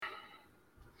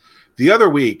The other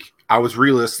week, I was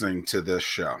re-listening to this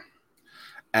show,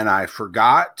 and I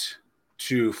forgot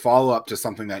to follow up to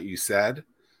something that you said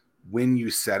when you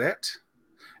said it.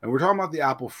 And we're talking about the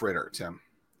apple fritter, Tim.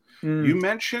 You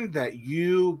mentioned that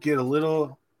you get a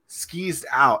little skeezed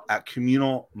out at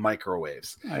communal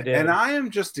microwaves. I did. And I am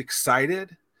just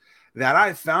excited that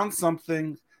I found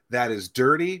something that is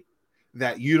dirty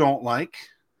that you don't like.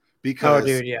 Because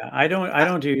dude, yeah. I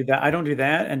don't do that. I don't do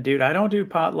that. And dude, I don't do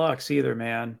potlucks either,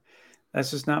 man. That's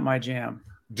just not my jam.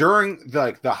 During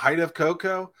the height of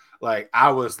Coco,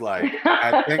 I was like,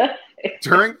 I think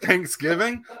during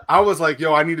Thanksgiving, I was like,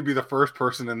 yo, I need to be the first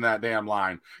person in that damn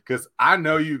line because I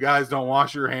know you guys don't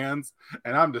wash your hands,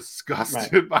 and I'm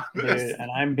disgusted by this. Dude,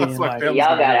 and I'm being like, y'all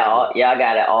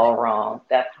got it all wrong.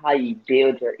 That's how you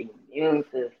build your immune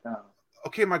system.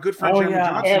 Okay, my good friend Jeremy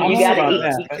Johnson. Tim, you gotta eat.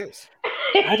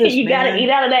 You gotta eat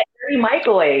out of that dirty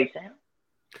microwave, Tim.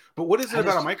 But what is it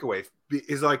about a microwave?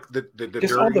 Is like the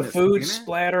just all the food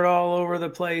splattered all over the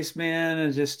place, man, and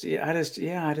I just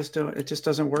don't. It just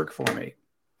doesn't work for me.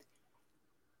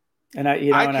 And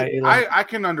I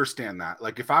can understand that.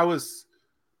 Like if I was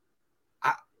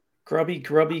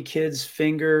grubby kids'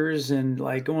 fingers and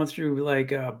like going through like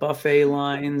buffet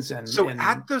lines and so and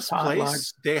at this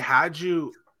place they had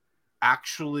you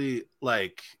actually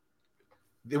like.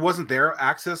 It wasn't their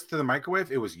access to the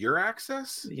microwave. It was your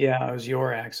access. Yeah, it was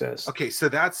your access. Okay, so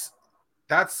that's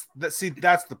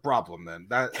the problem then.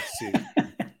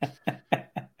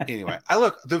 Anyway,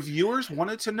 the viewers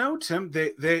wanted to know, Tim.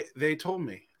 They told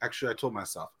me. Actually, I told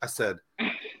myself. I said,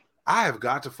 I have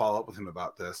got to follow up with him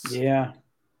about this. Yeah.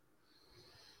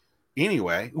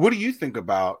 Anyway, what do you think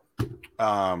about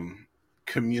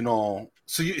communal?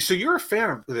 So you're a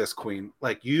fan of this, Queen.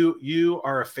 Like you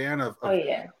are a fan of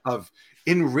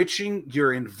enriching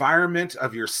your environment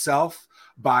of yourself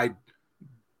by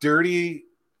dirtyifying.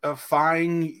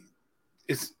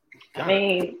 I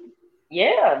mean,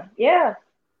 yeah.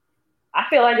 I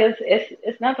feel like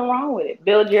it's nothing wrong with it.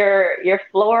 Build your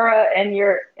flora and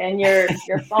your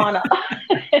fauna.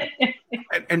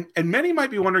 and many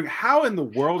might be wondering how in the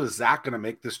world is Zach going to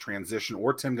make this transition,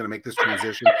 or Tim going to make this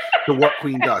transition to what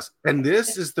Queen does. And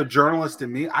this is the journalist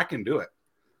in me. I can do it.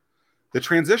 The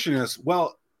transition is,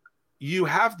 well, you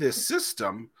have this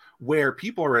system where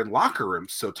people are in locker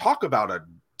rooms. So talk about a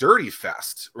dirty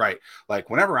fest, right? Like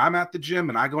whenever I'm at the gym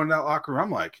and I go into that locker room,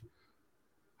 I'm like,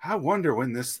 I wonder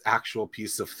when this actual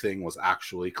piece of thing was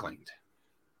actually cleaned.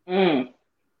 Dude,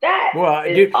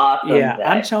 awesome. Yeah,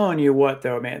 I'm telling you what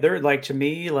though, man. They're like, to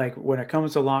me, like when it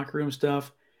comes to locker room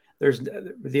stuff, there's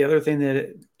the other thing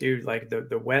that, dude, like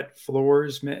the wet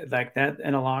floors, like that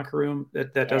in a locker room,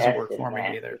 that doesn't work for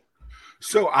me either.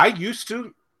 So I used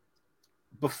to,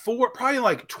 before probably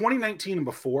like 2019 and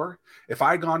before, if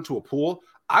I had gone to a pool,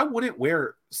 I wouldn't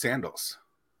wear sandals,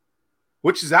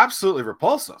 which is absolutely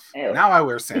repulsive. Ew. Now I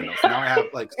wear sandals. Now I have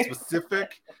like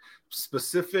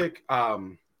specific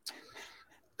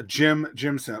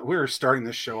gym sandals. We're starting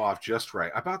this show off just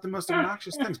right about the most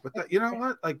obnoxious things, but you know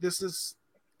what? Like it's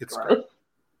gross.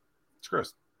 It's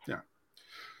gross. Yeah.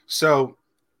 So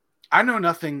I know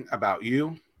nothing about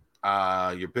you.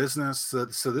 Your business. So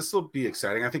this will be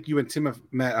exciting. I think you and Tim have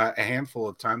met a handful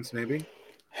of times, maybe.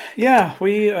 Yeah,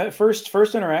 we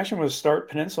first interaction was Start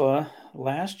Peninsula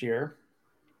last year,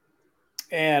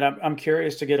 and I'm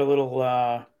curious to get a little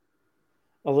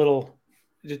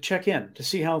to check in to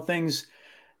see how things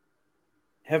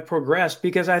have progressed,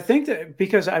 because I think that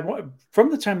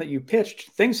from the time that you pitched,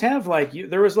 things have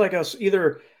there was like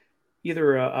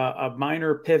either a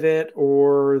minor pivot,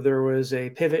 or there was a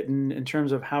pivot in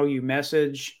terms of how you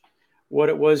message what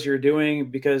it was you're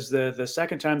doing. Because the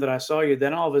second time that I saw you,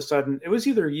 then all of a sudden it was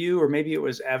either you or maybe it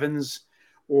was Evans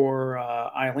or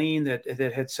Eileen that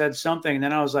had said something. And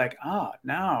then I was like,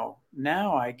 now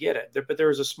I get it. But there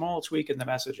was a small tweak in the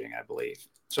messaging, I believe.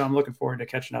 So I'm looking forward to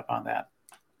catching up on that.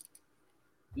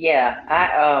 Yeah,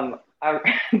 I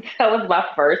that was my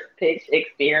first pitch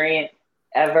experience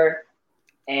ever.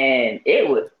 And it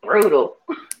was brutal.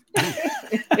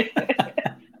 It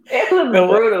was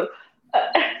brutal.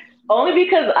 Only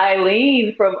because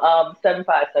Eileen from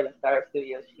 757 Star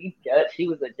Studios, she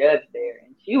was a judge there,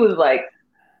 and she was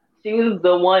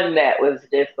the one that was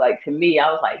just like, to me, I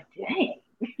was like, dang.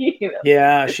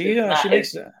 Yeah, she'll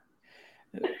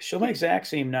make Zach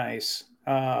seem nice.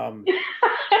 And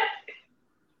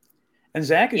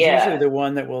Zach is usually the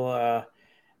one that will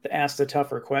to ask the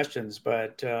tougher questions,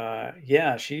 but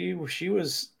she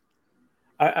was.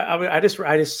 I just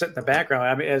sit in the background.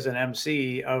 I mean, as an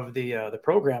MC of the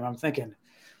program, I'm thinking,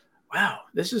 wow,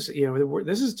 this is,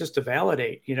 this is just to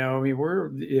validate, I mean,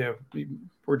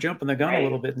 we're jumping the gun a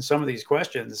little bit in some of these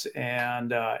questions,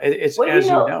 and it's, well, as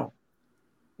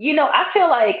I feel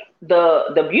like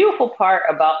the beautiful part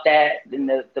about that, and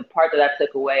the part that I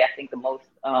took away, I think the most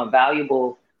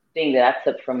valuable thing that I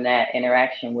took from that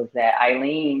interaction was that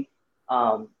Eileen,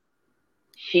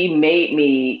 she made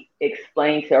me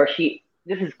explain to her,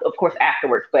 this is of course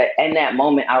afterwards, but in that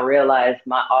moment I realized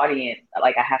my audience,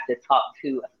 like I have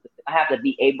to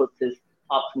be able to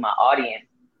talk to my audience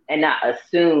and not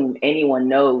assume anyone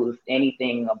knows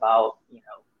anything about,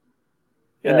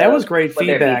 and that was great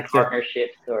feedback.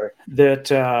 Partnerships so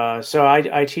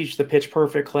I teach the Pitch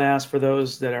Perfect class for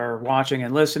those that are watching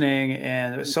and listening.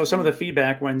 And so some of the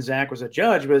feedback when Zach was a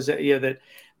judge was that,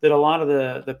 that a lot of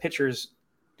the pitchers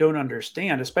don't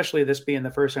understand, especially this being the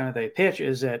first time that they pitch,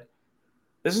 is that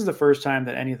this is the first time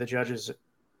that any of the judges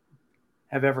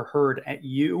have ever heard at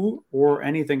you or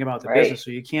anything about the business. So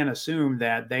you can't assume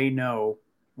that they know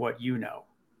what you know.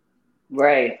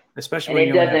 Right. Especially when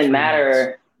it doesn't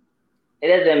matter.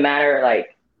 It doesn't matter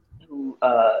like who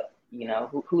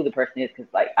who the person is,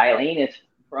 because like Eileen is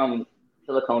from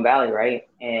Silicon Valley, right?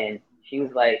 And she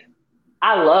was like,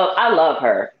 I love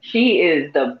her. She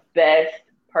is the best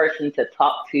person to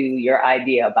talk to your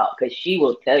idea about, because she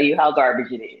will tell you how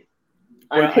garbage it is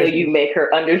until you make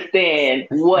her understand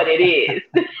what it is.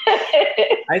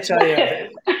 I tell you,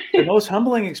 the most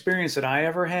humbling experience that I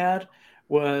ever had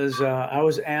was I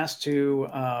was asked to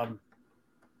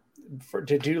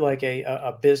do like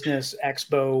a business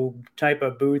expo type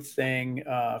of booth thing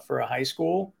for a high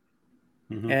school.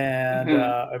 Mm-hmm.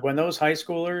 And when those high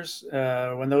schoolers,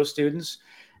 when those students,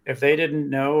 if they didn't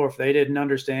know or if they didn't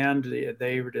understand,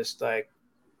 they were just like,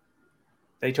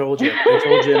 they told you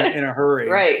in a hurry.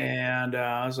 Right. And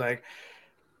I was like,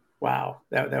 wow,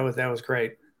 that was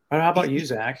great. But how about you,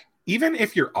 Zach? Even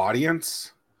if your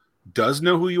audience does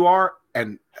know who you are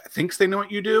and thinks they know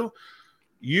what you do,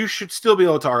 you should still be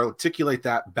able to articulate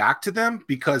that back to them,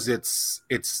 because it's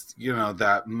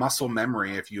that muscle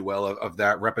memory, if you will, of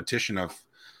that repetition of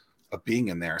being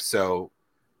in there. So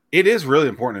it is really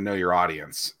important to know your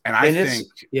audience. And I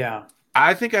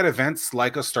think at events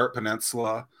like a Start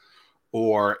Peninsula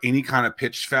or any kind of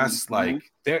pitch fest, like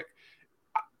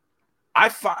I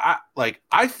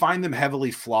find them heavily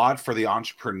flawed for the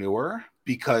entrepreneur,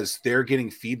 because they're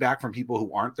getting feedback from people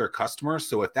who aren't their customers.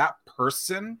 So if that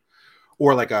person,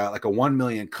 or like a 1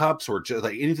 million cups or just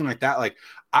like anything like that, like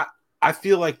I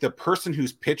feel like the person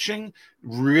who's pitching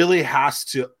really has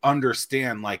to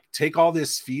understand, like, take all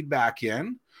this feedback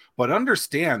in, but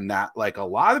understand that like a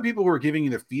lot of the people who are giving you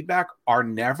the feedback are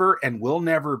never and will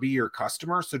never be your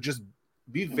customer. So just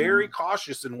be very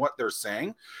cautious in what they're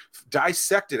saying,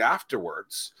 dissect it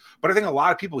afterwards. But I think a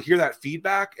lot of people hear that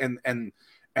feedback and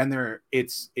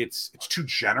it's too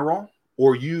general,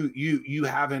 or you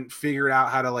haven't figured out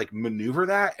how to like maneuver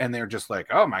that, and they're just like,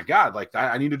 oh my God, like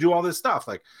I need to do all this stuff.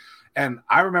 Like, and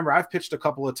I remember I've pitched a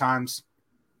couple of times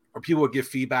where people would give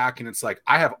feedback and it's like,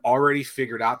 I have already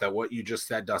figured out that what you just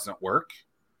said doesn't work,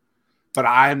 but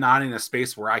I'm not in a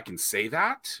space where I can say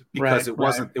that, because it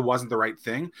wasn't the right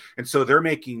thing. And so they're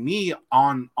making me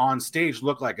on stage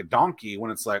look like a donkey,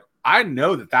 when it's like, I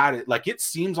know that like, it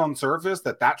seems on surface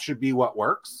that should be what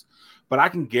works, but I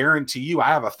can guarantee you I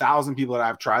have 1,000 people that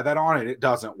I've tried that on and it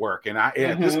doesn't work. And at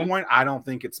this point, I don't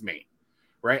think it's me,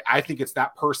 right? I think it's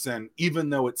that person, even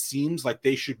though it seems like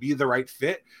they should be the right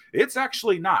fit, it's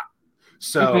actually not.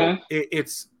 So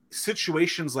it's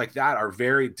situations like that are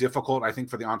very difficult, I think,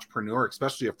 for the entrepreneur,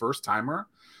 especially a first timer,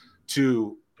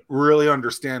 to really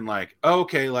understand, like,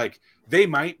 okay, like they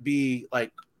might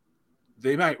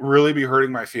really be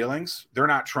hurting my feelings. They're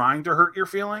not trying to hurt your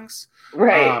feelings.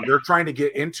 Right. They're trying to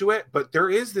get into it, but there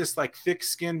is this like thick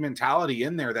skin mentality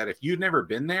in there that if you've never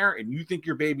been there and you think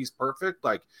your baby's perfect,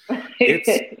 like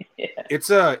it's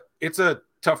a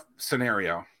tough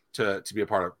scenario to be a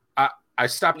part of. I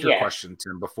stopped your question,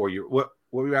 Tim, before you, what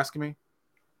were you asking me?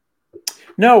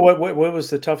 No, what was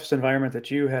the toughest environment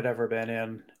that you had ever been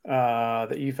in,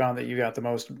 that you found that you got the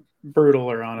most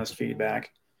brutal or honest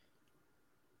feedback?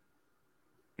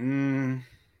 Let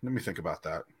me think about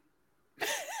that.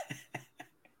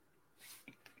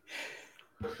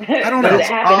 I don't know. Does it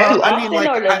happen too often,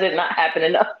 or does it not happen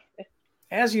enough?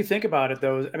 As you think about it,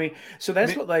 though, I mean, so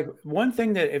that's what, like, one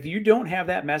thing that if you don't have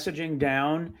that messaging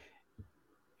down,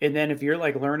 and then if you're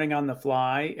like learning on the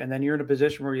fly, and then you're in a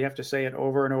position where you have to say it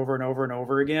over and over and over and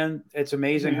over again, it's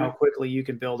amazing how quickly you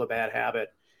can build a bad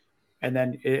habit. And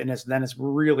then it's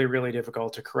really, really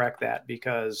difficult to correct that,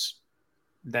 because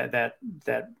that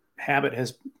habit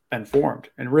has been formed,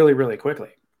 and really, really quickly.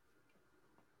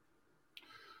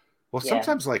 Well,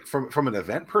 sometimes like from an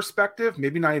event perspective,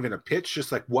 maybe not even a pitch,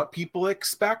 just like what people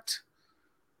expect,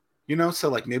 you know? So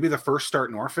like maybe the first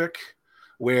Start Norfolk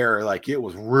where like it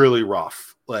was really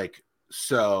rough. Like,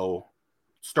 so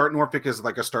Start Norfolk is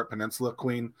like a Start Peninsula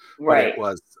Queen, right? But it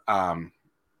was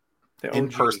in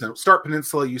person. Start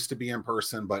Peninsula used to be in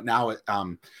person, but now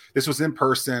this was in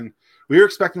person. We were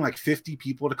expecting like 50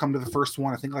 people to come to the first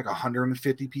one. I think like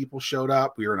 150 people showed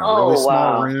up. We were in a really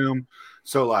small room.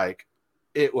 So like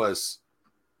it was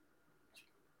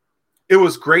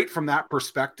great from that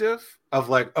perspective of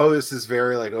like, oh, this is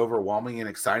very like overwhelming and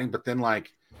exciting. But then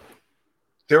like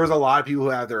there was a lot of people who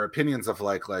had their opinions of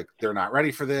like they're not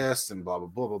ready for this and blah, blah,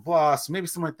 blah, blah, blah. So maybe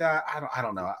something like that. I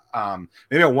don't know.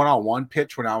 Maybe a one-on-one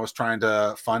pitch when I was trying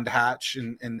to fund hatch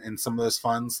in some of those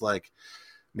funds, like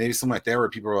maybe something like that where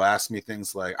people will ask me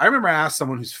things like, I remember I asked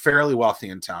someone who's fairly wealthy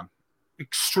in town,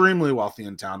 extremely wealthy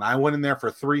in town. I went in there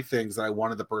for 3 things that I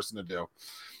wanted the person to do.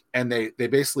 And they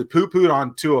basically poo-pooed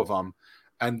on 2 of them.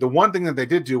 And the one thing that they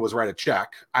did do was write a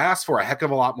check. I asked for a heck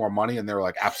of a lot more money and they were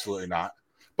like, absolutely not.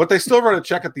 But they still wrote a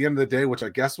check at the end of the day, which I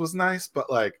guess was nice. But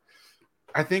like,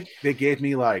 I think they gave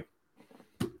me like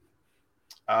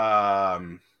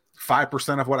 5%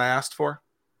 of what I asked for.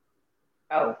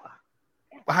 Oh,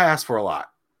 I asked for a lot.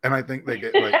 And I think they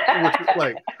get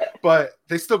like, but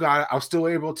they still got it. I was still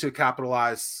able to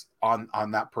capitalize on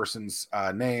that person's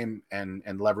name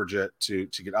and leverage it to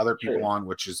get other people on,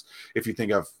 which is, if you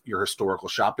think of your historical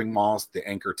shopping malls, the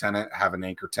anchor tenant, have an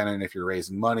anchor tenant if you're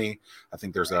raising money. I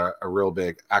think there's a real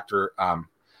big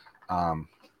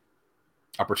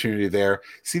opportunity there.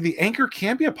 See, the anchor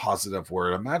can be a positive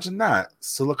word. Imagine that.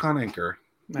 Silicon anchor.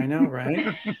 I know,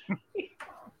 right?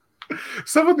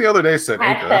 Someone the other day said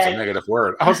anchor, that's a negative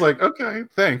word. I was like, okay,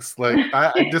 thanks. Like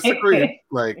I disagree.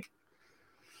 Like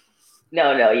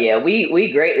No, yeah,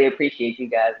 we greatly appreciate you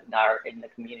guys in the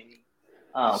community,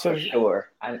 for sure.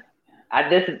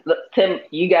 Tim,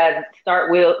 you guys Start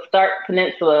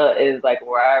Peninsula is like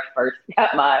where I first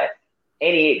got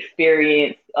any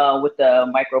experience with the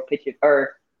micro pitch,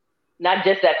 or not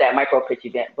just at that micro pitch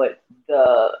event, but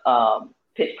the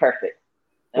Pitch Perfect.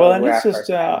 Well, and it's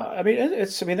just, I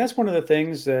mean, that's one of the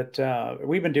things that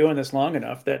we've been doing this long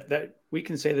enough that we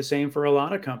can say the same for a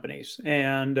lot of companies.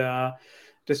 And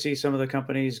to see some of the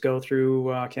companies go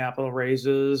through capital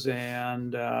raises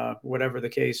and whatever the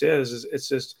case is, it's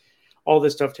just all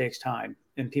this stuff takes time,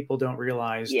 and people don't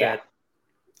realize that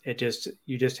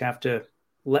you just have to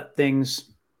let things.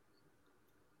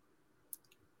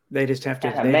 They just have to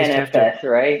manifest,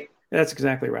 right? That's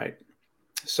exactly right.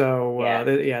 So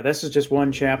this is just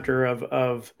one chapter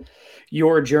of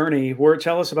your journey.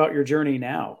 Tell us about your journey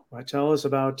now. Tell us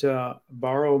about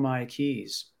Borrow My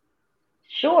Keys.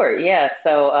 Sure. Yeah.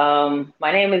 So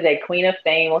my name is a Queen of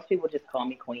Fame. Most people just call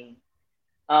me Queen.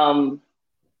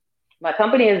 My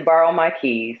company is Borrow My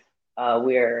Keys.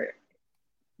 We're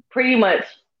pretty much,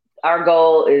 our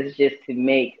goal is just to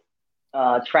make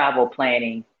travel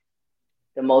planning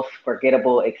the most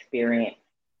forgettable experience,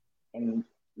 and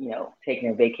taking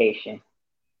a vacation.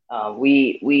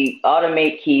 We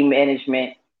automate key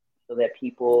management so that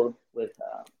people with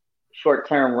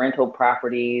short-term rental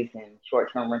properties and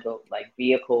short-term rental like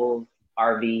vehicles,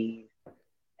 RVs,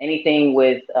 anything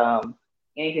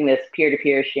that's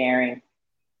peer-to-peer sharing,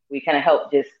 we kind of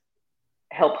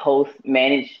help hosts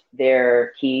manage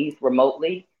their keys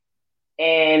remotely,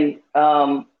 and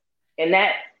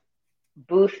that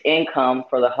boosts income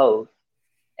for the host.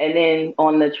 And then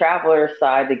on the traveler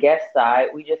side, the guest side,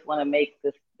 we just want to make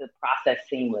the process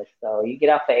seamless. So you get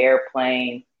off the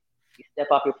airplane, you step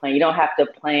off your plane. You don't have to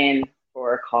plan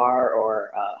for a car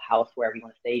or a house wherever you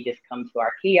want to stay. You just come to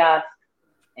our kiosk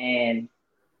and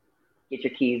get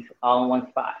your keys all in one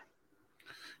spot.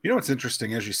 You know what's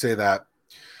interesting as you say that?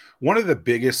 One of the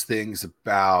biggest things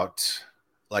about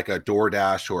like a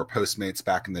DoorDash or Postmates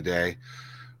back in the day,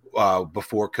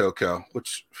 before Coco,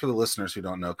 which for the listeners who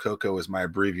don't know, Coco is my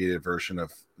abbreviated version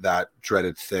of that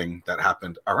dreaded thing that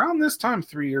happened around this time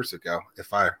 3 years ago.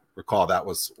 If I recall, that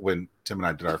was when Tim and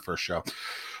I did our first show,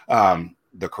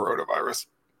 the coronavirus.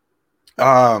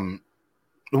 One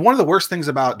of the worst things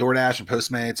about DoorDash and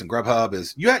Postmates and Grubhub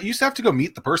is you used to have to go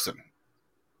meet the person,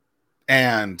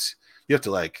 and you have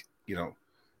to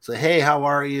say, hey, how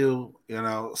are you?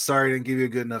 Sorry I didn't give you a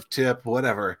good enough tip,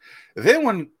 whatever.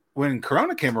 Then when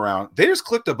Corona came around, they just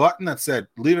clicked a button that said,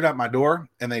 leave it at my door,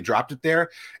 and they dropped it there.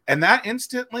 And that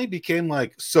instantly became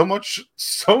like so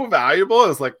valuable. It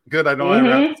was like, good, I don't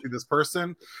ever have to see this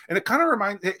person. And it kind of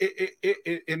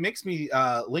it makes me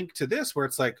link to this where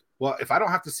it's like, well, if I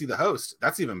don't have to see the host,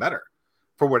 that's even better.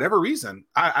 If for whatever reason,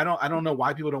 I don't know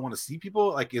why people don't want to see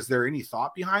people. Like, is there any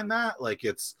thought behind that? Like,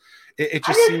 it just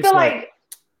seems feel like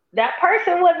that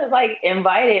person wasn't like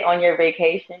invited on your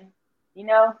vacation. You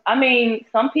know, I mean,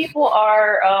 some people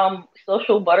are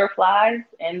social butterflies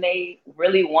and they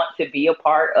really want to be a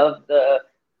part of the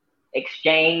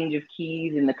exchange of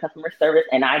keys and the customer service.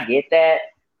 And I get that.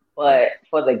 But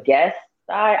for the guest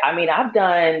side, I mean, I've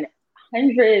done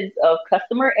hundreds of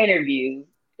customer interviews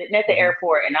sitting at the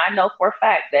airport. And I know for a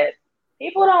fact that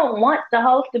people don't want the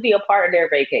host to be a part of their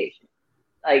vacation.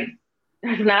 Like,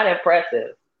 it's not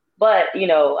impressive. But, you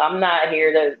know, I'm not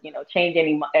here to, you know, change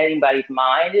anybody's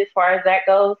mind as far as that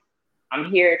goes. I'm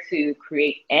here to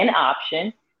create an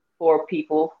option for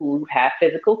people who have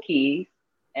physical keys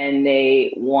and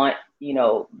they want, you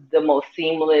know, the most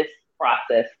seamless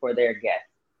process for their guests.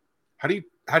 How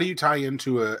do you tie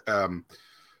into an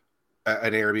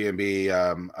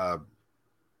Airbnb,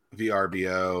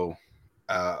 VRBO,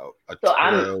 a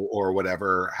Turo or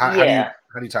whatever? How do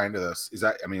you tie into this? Is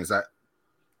that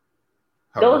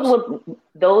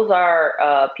those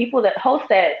are people that host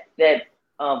that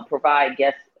provide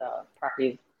guest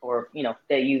properties, or you know,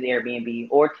 they use Airbnb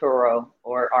or Turo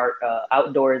or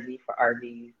Outdoorsy for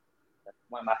RVs. That's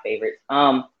one of my favorites.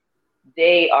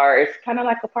 It's kind of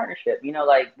like a partnership, you know,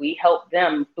 like we help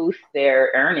them boost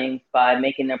their earnings by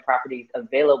making their properties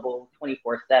available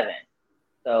 24/7,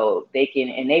 so they can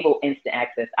enable instant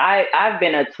access. I've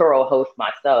been a Turo host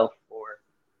myself for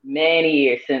many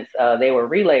years, since they were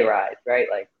relay rides, right?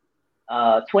 Like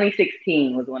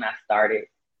 2016 was when I started,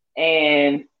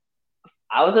 and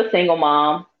I was a single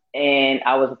mom, and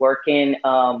I was working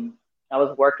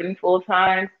full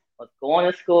time. I was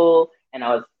going to school, and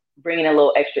I was bringing a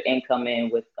little extra income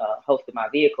in with hosting my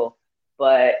vehicle.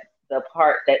 But the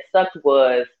part that sucked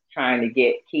was trying to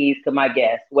get keys to my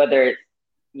guests, whether it's,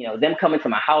 you know, them coming to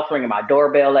my house, ringing my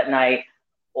doorbell at night,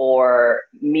 or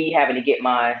me having to get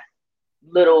my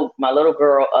little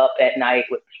girl up at night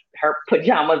with her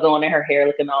pajamas on and her hair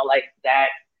looking all like that.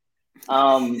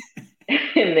 And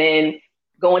then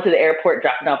going to the airport,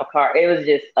 dropping off a car. It was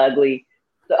just ugly.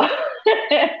 So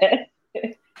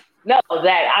no,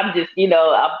 Zach, I'm just, you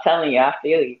know, I'm telling you, I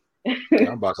feel you.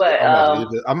 I'm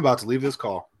about to leave this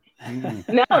call.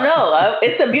 No,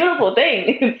 it's a beautiful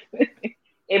thing.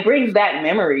 It brings back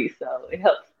memories, so it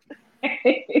helps.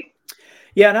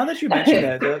 Yeah, now that you mentioned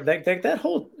that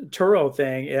whole Turo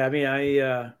thing, yeah, I mean,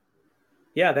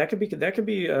 that could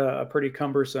be a pretty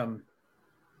cumbersome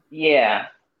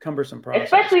process,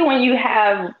 especially when you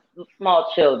have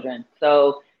small children.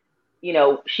 So, you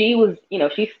know, she's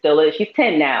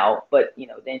 10 now, but you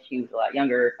know, then she was a lot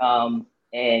younger,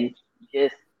 and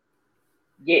just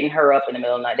getting her up in the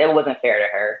middle of the night, that wasn't fair to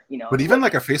her, you know. But even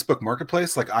like a Facebook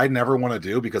Marketplace, like I never want to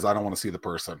do, because I don't want to see the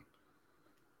person.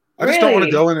 I just don't want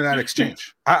to go into that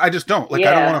exchange. I just don't. Like,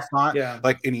 I don't want to find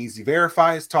like an Easy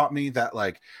Verify has taught me that,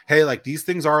 like, hey, like these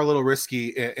things are a little risky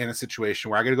in a situation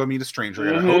where I got to go meet a stranger.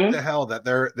 I got to hope the hell that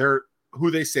they're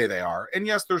who they say they are. And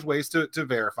yes, there's ways to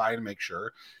verify and make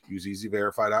sure. Use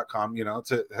easyverify.com, you know,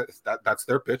 that's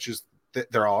their pitch, is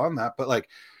they're all on that. But like,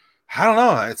 I don't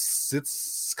know.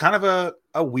 It's kind of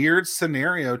a weird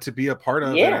scenario to be a part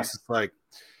of. Yeah. And it's just like,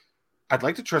 I'd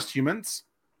like to trust humans,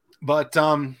 but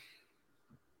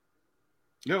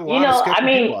you know, I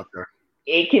mean, people out there.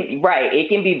 It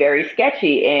can be very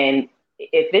sketchy, and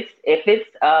if it's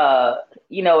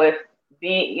you know, if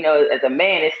being, you know, as a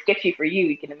man, it's sketchy for you.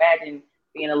 You can imagine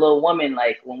being a little woman,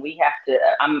 like when we have to.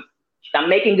 I'm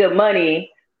making good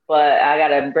money, but I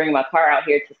gotta bring my car out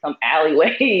here to some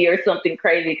alleyway or something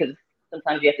crazy, because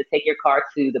sometimes you have to take your car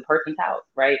to the person's house,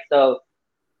 right? So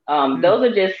those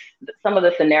are just some of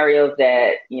the scenarios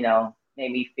that, you know,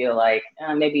 made me feel like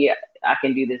maybe I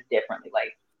can do this differently.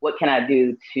 Like, what can I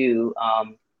do to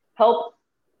help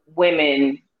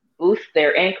women boost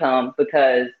their income?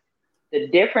 Because the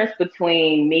difference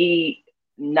between me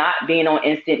not being on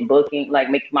instant booking, like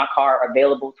making my car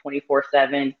available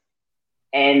 24/7,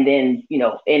 and then, you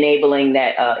know, enabling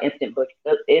that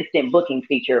instant booking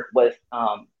feature was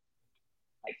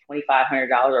like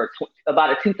 $2,500 or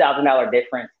about a $2,000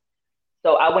 difference.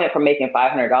 So I went from making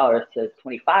 $500 to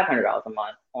 $2,500 a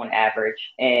month on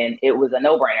average, and it was a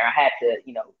no-brainer. I had to,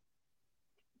 you know,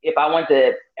 if I wanted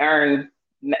to earn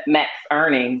max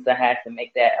earnings, I had to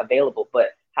make that available.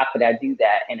 But how could I do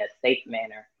that in a safe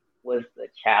manner was the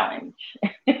challenge.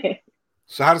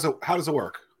 So how does it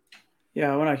work?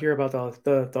 Yeah, I want to hear about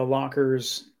the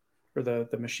lockers or the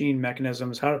machine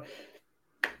mechanisms. How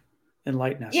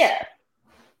enlighten us? Yeah.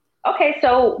 Okay,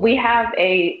 so we have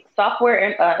a software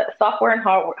and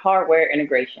hardware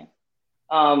integration.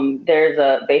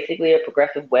 There's basically a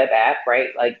progressive web app, right?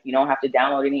 Like you don't have to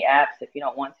download any apps if you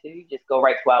don't want to. You just go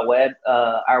right to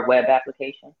our web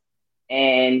application,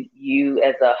 and you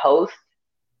as a host,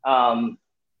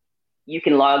 you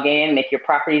can log in, make your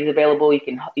properties available. You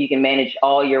can manage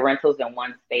all your rentals in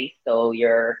one space. So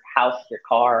your house, your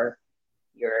car,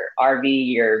 your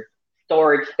RV, your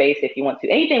storage space, if you want to,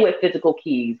 anything with physical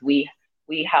keys. We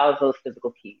house those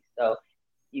physical keys. So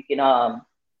you can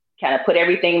kind of put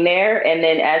everything there, and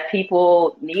then as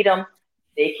people need them,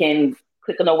 they can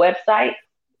click on the website,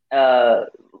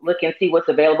 look and see what's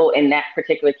available in that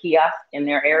particular kiosk in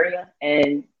their area,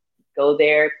 and go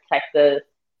there, type a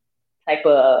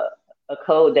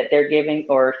code that they're giving,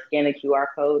 or scan the QR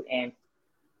code, and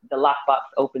the lockbox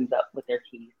opens up with their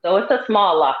keys. So it's a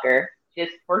small locker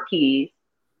just for keys,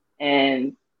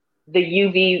 and the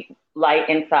UV light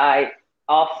inside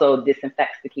also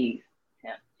disinfects the keys,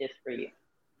 just for you.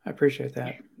 I appreciate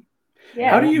that. Yeah.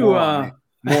 How do you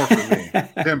more for me?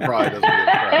 Tim probably doesn't give a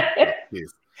crap.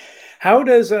 How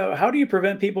do you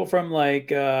prevent people from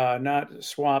like not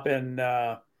swapping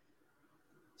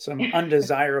some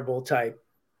undesirable type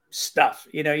stuff?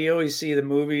 You know, you always see the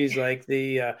movies like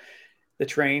the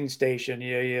train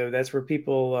station. That's where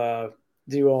people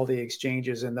do all the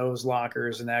exchanges in those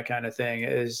lockers and that kind of thing.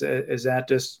 Is that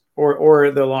just or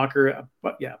the locker?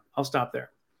 But yeah, I'll stop there.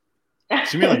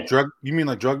 So you mean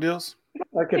like drug deals?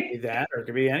 It could be that, or it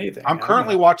could be anything. I'm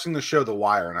currently watching the show The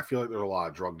Wire, and I feel like there's a lot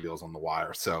of drug deals on The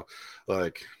Wire. So,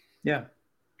 like, yeah.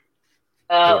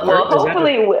 Well,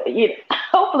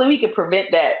 hopefully we can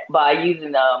prevent that by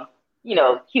using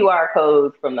QR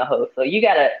codes from the host. So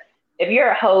if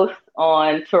you're a host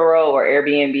on Turo or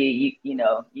Airbnb,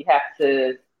 you have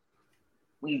to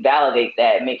validate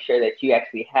that and make sure that you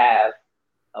actually have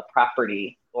a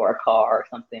property or a car or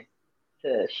something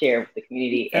to share with the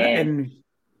community. And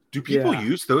do people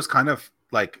use those kind of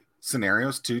like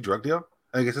scenarios to drug deal?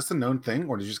 I guess it's a known thing,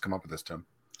 or did you just come up with this, Tim?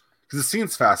 Because it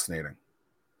seems fascinating.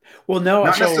 Well, no,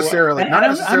 not necessarily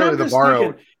the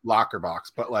borrow locker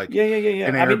box, but like yeah.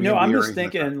 I mean, no, I'm just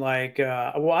thinking like,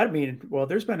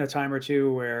 there's been a time or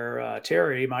two where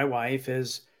Terry, my wife,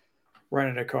 has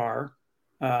rented a car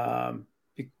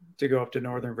to go up to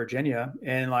Northern Virginia,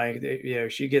 and like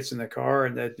she gets in the car,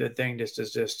 and the thing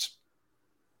just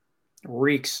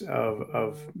reeks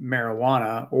of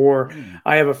marijuana. Or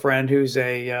I have a friend who's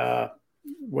a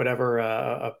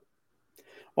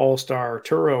all-star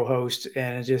Turo host,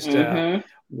 and just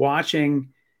watching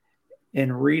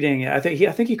and reading. I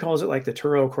think he calls it like the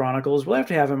Turo Chronicles. We'll have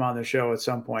to have him on the show at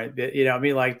some point. But,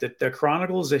 like the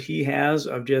chronicles that he has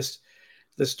of just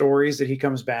the stories that he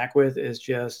comes back with is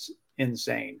just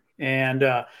insane. And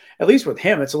at least with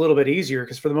him, it's a little bit easier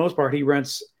because for the most part, he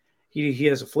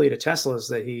has a fleet of Teslas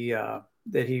that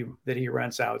he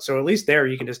rents out. So at least there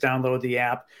you can just download the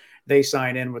app. They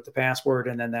sign in with the password,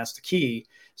 and then that's the key.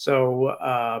 So,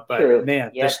 but true.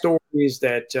 Man, the stories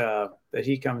that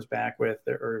he comes back with,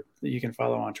 or that you can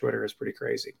follow on Twitter, is pretty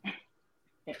crazy.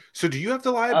 So, do you have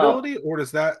the liability, or does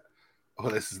that? Oh,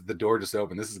 this is the door just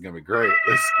opened. This is going to be great.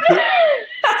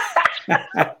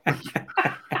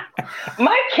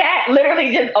 My cat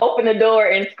literally just opened the door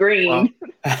and screamed.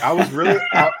 I was really.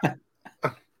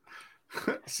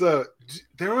 So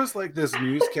there was like this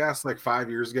newscast like 5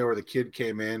 years ago where the kid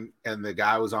came in and the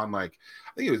guy was on like,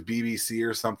 I think it was BBC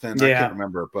or something. Yeah. I can't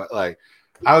remember, but like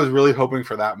I was really hoping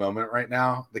for that moment right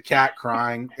now. The cat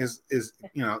crying is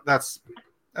that's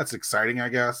exciting, I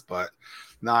guess, but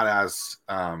not as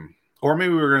or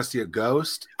maybe we were going to see a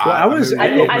ghost. Well, I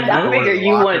figured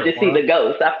you wanted to see the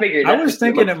ghost. I was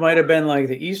thinking it might have been like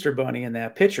the Easter bunny in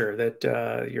that picture that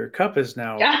your cup is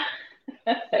now.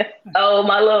 Oh,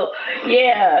 my little,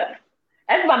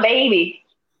 that's my baby.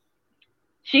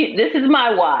 This is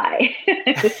my why.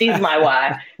 She's my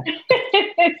why.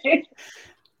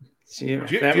 Do you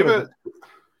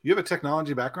have a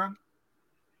technology background?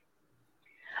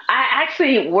 I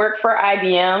actually work for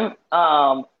IBM.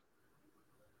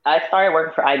 I started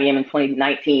working for IBM in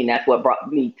 2019. That's what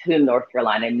brought me to North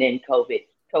Carolina. And then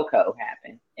Coco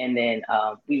happened. And then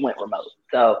we went remote.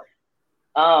 So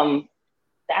I'm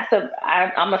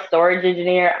a storage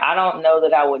engineer. I don't know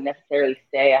that I would necessarily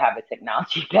say I have a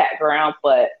technology background,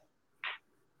 but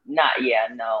not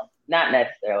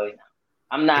necessarily. No.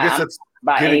 I'm not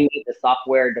by any means a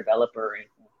software developer or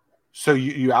anything. So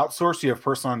you outsource, you have a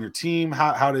person on your team.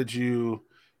 How did you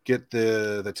get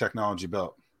the technology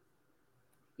built?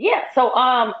 Yeah, so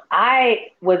I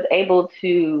was able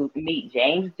to meet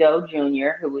James Doe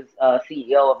Jr., who was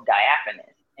CEO of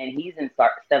Diaphanous, and he's in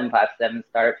 757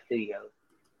 Startup Studios.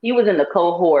 He was in the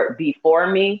cohort before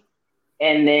me,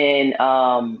 and then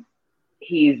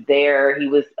he's there. He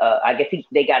was, I guess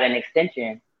they got an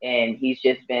extension, and he's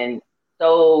just been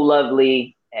so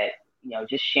lovely at,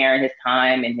 just sharing his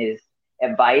time and his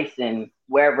advice, and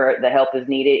wherever the help is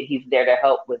needed, he's there to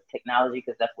help with technology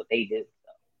because that's what they do.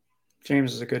 So.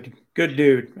 James is a good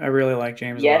dude. I really like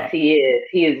James. Yes, a lot. he is.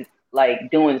 He is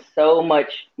like doing so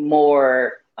much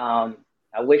more. I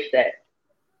wish that,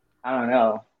 I don't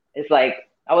know. It's like,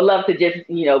 I would love to just,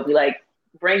 be like,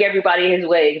 bring everybody his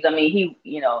way. Because I mean, he,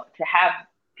 to have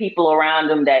people around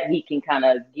him that he can kind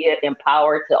of get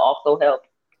empowered to also help.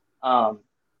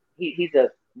 He's a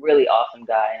really awesome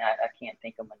guy, and I can't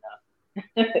thank him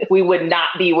enough. We would not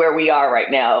be where we are right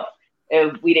now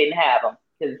if we didn't have him,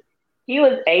 because he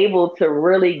was able to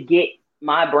really get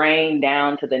my brain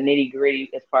down to the nitty gritty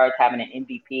as far as having an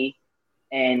MVP,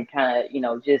 and kind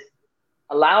of, just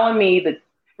allowing me the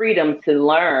freedom to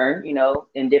learn,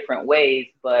 in different ways,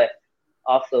 but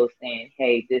also saying,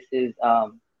 hey, this is,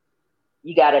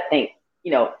 you got to think,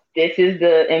 this is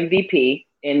the MVP,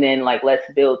 and then like,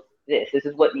 let's build this. This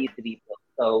is what needs to be built.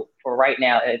 So for right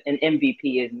now, an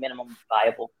MVP is minimum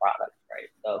viable product, right?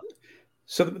 So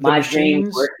the my machines,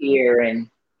 dreams were here, and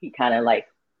he kind of like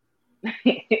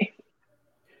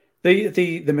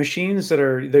the machines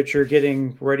that you're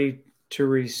getting ready to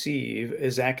receive,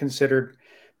 is that considered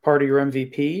part of your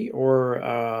MVP,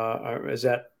 or is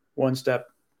that one step,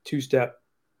 two step,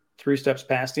 three steps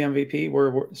past the MVP?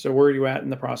 Where are you at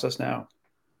in the process now?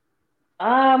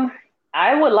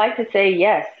 I would like to say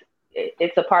yes.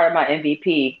 It's a part of my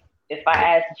MVP. If I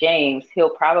ask James, he'll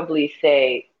probably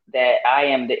say that I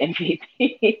am the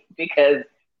MVP because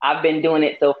I've been doing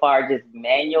it so far just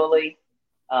manually,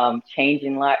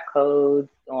 changing lock codes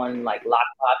on like lock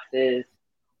boxes,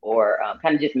 or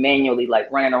kind of just manually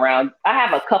like running around. I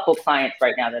have a couple clients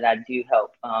right now that I do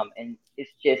help, and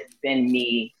it's just been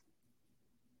me,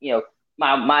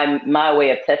 my way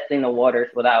of testing the waters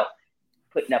without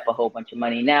putting up a whole bunch of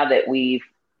money. Now that we've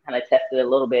kind of tested a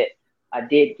little bit, I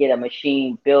did get a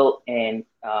machine built, and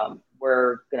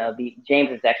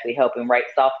James is actually helping write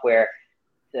software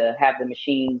to have the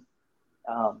machine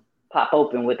pop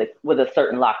open with a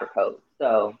certain locker code.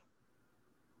 So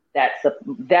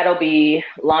that'll be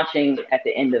launching at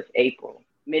the end of April,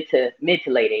 mid to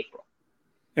late April.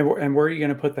 And where are you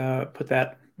going to put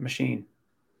that machine?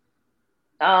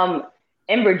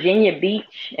 In Virginia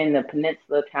Beach, in the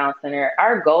Peninsula Town Center.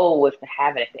 Our goal was to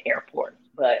have it at the airport,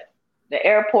 but the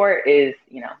airport is,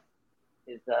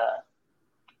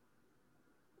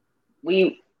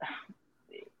 we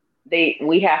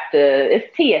have to,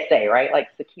 it's TSA, right? Like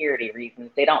security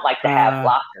reasons. They don't like to have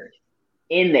lockers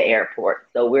in the airport.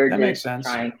 So we're just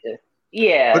trying to,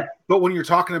 yeah. But when you're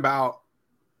talking about,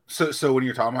 so when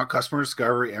you're talking about customer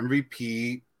discovery,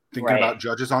 MVP, thinking about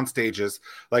judges on stages,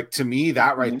 like to me,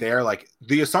 that right there, like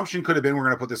the assumption could have been, we're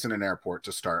going to put this in an airport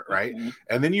to start. Right.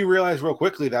 And then you realize real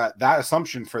quickly that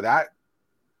assumption for that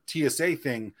TSA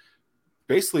thing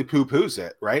basically poo-poos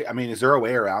it, right? I mean, is there a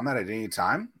way around that at any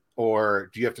time, or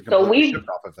do you have to completely shift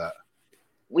off of that?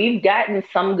 We've gotten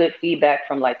some good feedback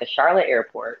from like the Charlotte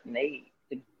airport, and they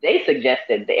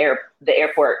suggested the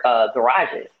airport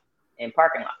garages and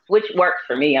parking lots, which works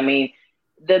for me. I mean,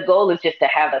 the goal is just to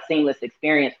have a seamless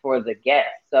experience for the guest.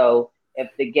 So if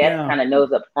the guest kind of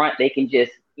knows up front, they can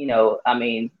just,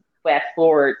 fast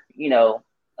forward,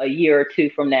 a year or two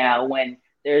from now, when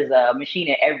there's a machine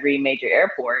at every major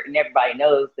airport and everybody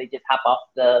knows, they just hop off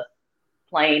the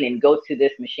plane and go to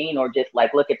this machine, or just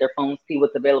like look at their phone, see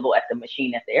what's available at the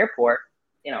machine at the airport.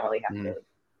 They don't really have to,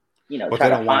 try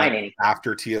to find anything.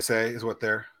 After TSA is what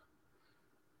they're.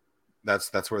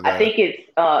 That's where I think it's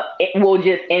it will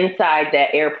just inside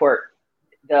that airport,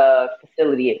 the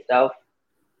facility itself,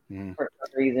 for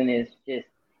some reason is just.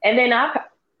 And then I've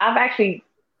actually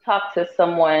talked to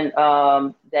someone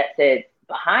that said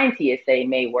behind TSA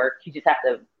may work. You just have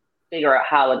to figure out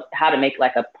how to make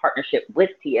like a partnership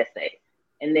with TSA,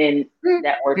 and then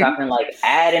that we're talking like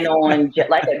adding on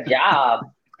like a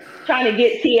job, trying to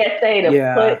get TSA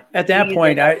to put. At that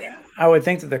point, I would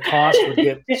think that the cost would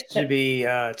get to be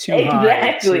too high.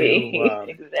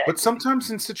 Exactly. But sometimes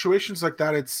in situations like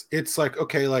that, it's like,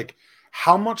 okay, like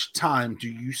how much time do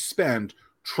you spend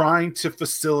trying to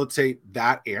facilitate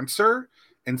that answer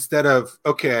instead of,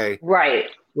 okay, right,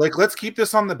 like let's keep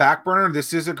this on the back burner.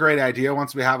 This is a great idea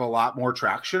once we have a lot more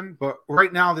traction, but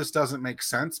right now this doesn't make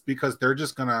sense because they're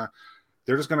just gonna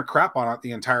crap on it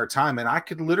the entire time. And I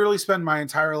could literally spend my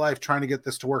entire life trying to get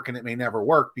this to work, and it may never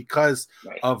work because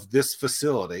of this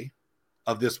facility,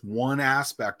 of this one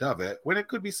aspect of it, when it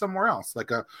could be somewhere else,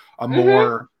 like a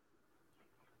more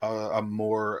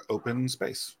open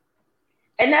space.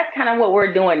 And that's kind of what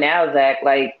we're doing now, Zach.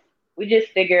 Like we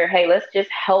just figure, hey, let's just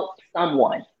help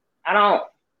someone. I don't.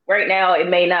 Right now, it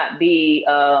may not be,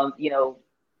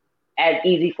 as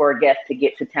easy for a guest to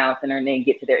get to Town Center and then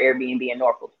get to their Airbnb in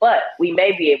Norfolk, but we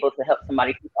may be able to help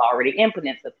somebody who's already in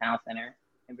Peninsula Town Center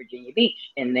in Virginia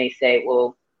Beach, and they say,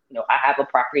 well, I have a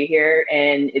property here,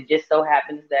 and it just so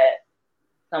happens that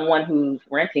someone who's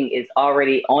renting is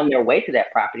already on their way to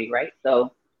that property, right?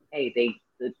 So, hey,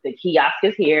 the kiosk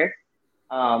is here.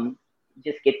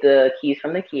 Just get the keys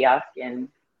from the kiosk and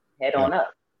head on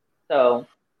up. So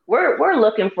we're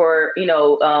looking for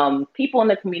people in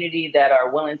the community that are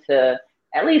willing to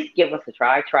at least give us a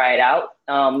try it out,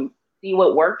 see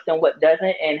what works and what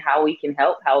doesn't, and how we can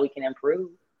help, how we can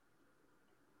improve.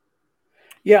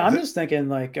 Yeah, I'm just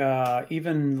thinking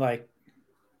even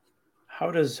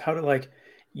how do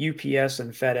UPS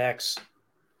and FedEx,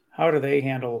 how do they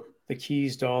handle the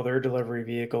keys to all their delivery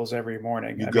vehicles every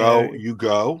morning? You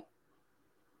go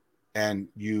and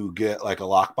you get like a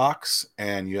lockbox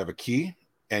and you have a key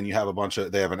and you have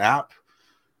they have an app.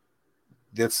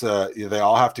 They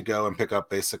all have to go and pick up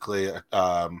basically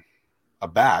a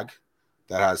bag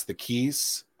that has the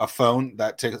keys, a phone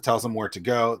that tells them where to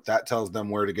go, that tells them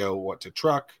where to go, what to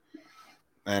truck,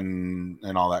 and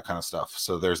all that kind of stuff.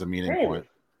 So there's a meeting point.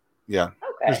 Yeah. Okay.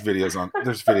 There's videos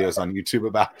on YouTube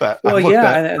about that. Well,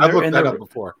 I've looked that up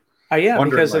before.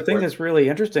 Because the thing that's really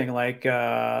interesting, like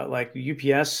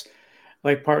UPS,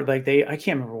 I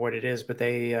can't remember what it is, but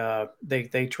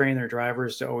they train their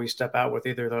drivers to always step out with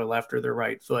either their left or their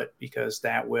right foot, because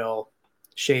that will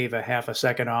shave a half a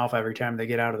second off every time they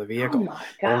get out of the vehicle. Oh my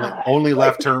God. Only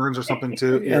left turns or something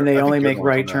too. Yeah, and they only make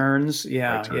right turns.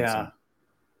 Yeah.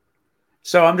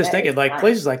 So I'm just thinking,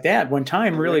 places like that, when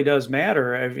time really does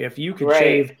matter, if you could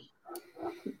shave.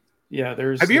 Yeah,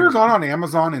 Have you ever gone on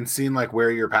Amazon and seen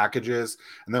where your package is,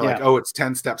 and they're like, "Oh, it's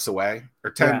 10 steps away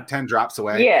or 10 drops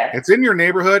away." Yeah, it's in your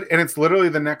neighborhood, and it's literally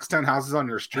the next 10 houses on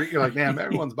your street. You're like, "Man,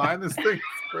 everyone's buying this thing.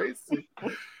 It's crazy."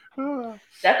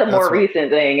 That's a more recent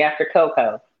thing after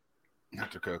Coco.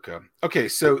 Okay,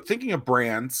 so thinking of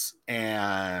brands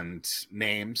and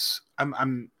names,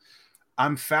 I'm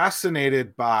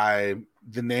fascinated by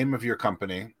the name of your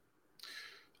company.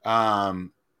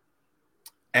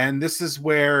 And this is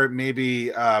where maybe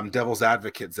devil's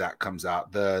advocate Zach comes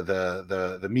out,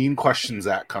 the mean question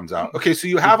Zach comes out. Okay, so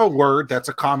you have a word that's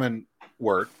a common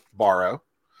word, borrow,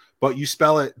 but you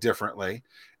spell it differently,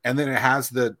 and then it has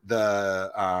the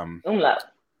umlaut.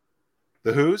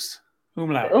 The who's?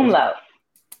 Umlaut. Umlaut.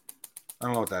 I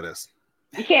don't know what that is.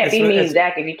 You can't be mean,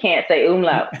 Zach, if you can't say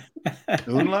umlaut.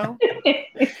 Umlaut?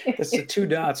 It's the 2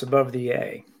 dots above the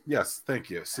A. Yes, thank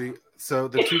you. See, so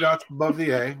the 2 dots above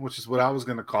the A, which is what I was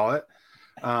going to call it.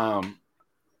 Come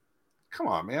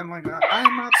on, man. I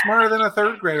am not smarter than a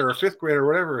 3rd grader or 5th grader, or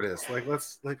whatever it is.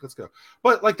 Let's go.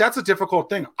 But that's a difficult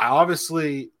thing. I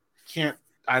obviously can't.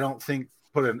 I don't think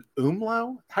put an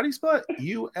umlaut. How do you spell it?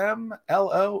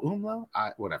 UMLO umlaut.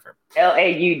 Whatever.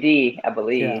 LAUD, I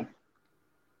believe. Yeah.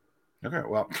 Okay,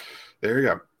 well, there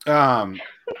you go.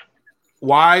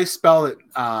 Why spell it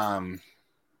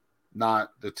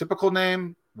not the typical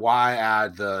name? Why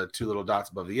add the 2 little dots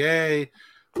above the A?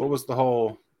 What was the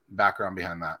whole background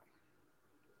behind that?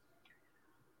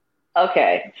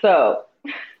 Okay, so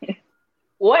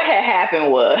what had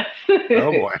happened was...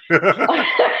 Oh, boy.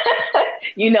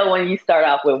 When you start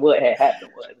off with what had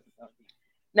happened was...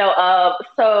 No,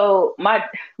 so my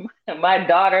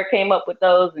daughter came up with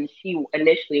those, and she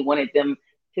initially wanted them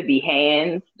to be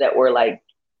hands that were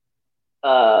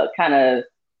kind of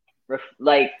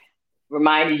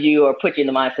reminded you or put you in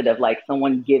the mindset of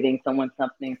someone giving someone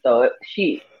something. So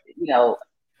she,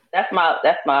 that's my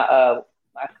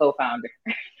co-founder.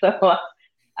 So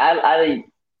I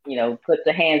put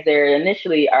the hands there.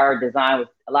 Initially, our design was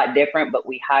a lot different, but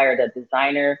we hired a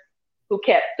designer who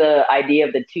kept the idea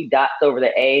of the 2 dots over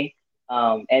the A.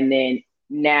 And then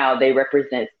now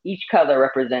each color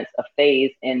represents a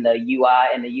phase in the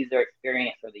UI and the user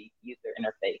experience or the user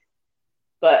interface.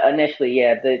 But initially,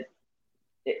 it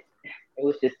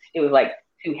was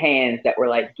 2 hands that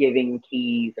were giving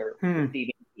keys or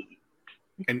receiving keys.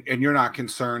 And you're not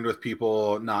concerned with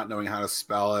people not knowing how to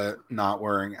spell it, not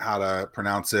knowing how to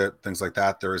pronounce it, things like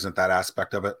that? There isn't that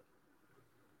aspect of it?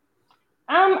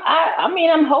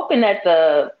 I'm hoping that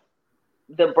the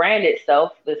brand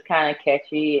itself is kind of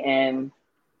catchy, and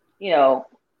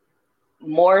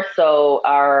more so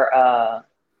our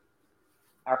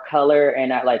color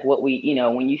and what we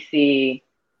when you see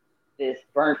this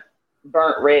burnt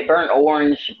red, burnt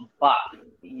orange box,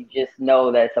 you just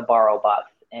know that it's a borrow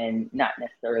box, and not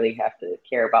necessarily have to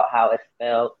care about how it's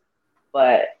spelled.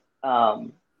 But that's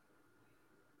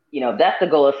the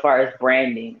goal as far as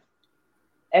branding.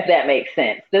 if that makes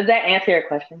sense. Does that answer your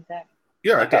question, Zach?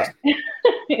 Yeah, it does.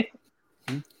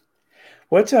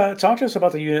 What talk to us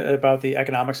about the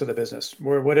economics of the business?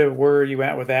 Where are you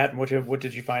at with that, and what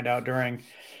did you find out during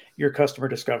your customer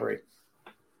discovery?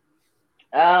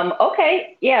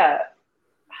 Okay, yeah.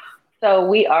 So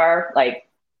we are like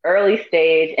early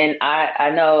stage, and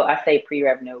I know I say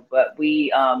pre-revenue, but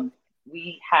we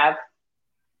have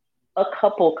a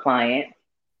couple clients,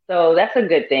 so that's a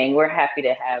good thing. We're happy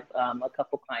to have a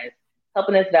couple clients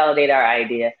helping us validate our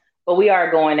idea. But we are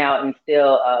going out and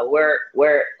still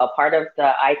we're a part of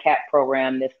the ICAP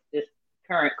program this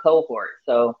current cohort.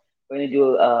 So we're going to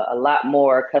do a lot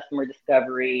more customer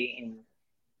discovery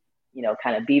and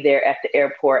kind of be there at the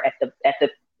airport at the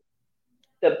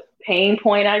pain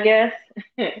point, I guess,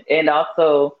 and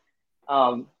also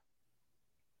trying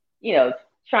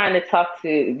to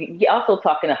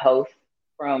talking to hosts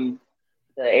from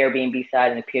the Airbnb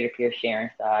side and the peer-to-peer sharing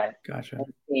side. Gotcha.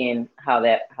 And seeing how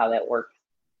that works.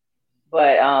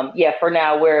 But yeah, for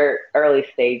now we're early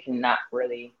stage and not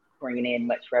really bringing in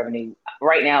much revenue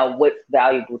right now. What's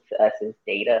valuable to us is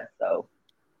data, so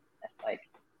that's like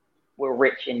we're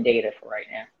rich in data for right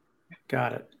now.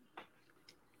 Got it.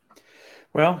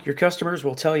 Well, your customers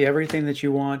will tell you everything that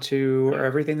you want to, or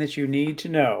everything that you need to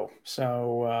know.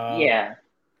 So yeah.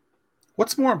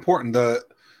 What's more important,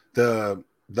 the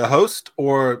host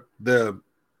or the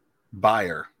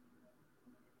buyer?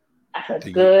 That's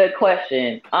a good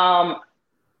question. I'm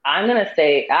gonna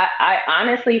say I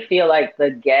honestly feel like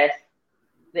the guest,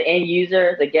 the end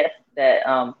user, the guest that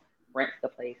rents the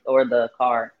place or the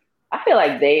car, I feel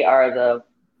like they are the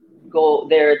goal.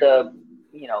 They're the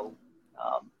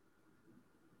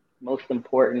most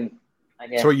important, I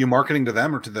guess. So are you marketing to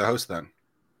them or to the host then?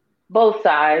 Both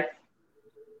sides.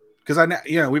 Because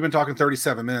we've been talking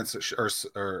 37 minutes or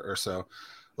so.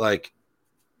 Like,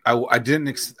 I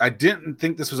didn't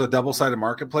think this was a double-sided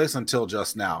marketplace until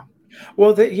just now.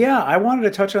 Well, I wanted to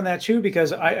touch on that too,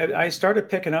 because I started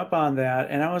picking up on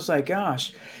that, and I was like,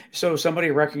 gosh, so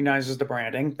somebody recognizes the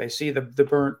branding, they see the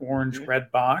burnt orange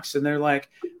red box, and they're like,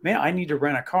 man, I need to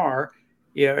rent a car.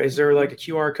 Yeah, is there like a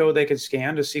QR code they could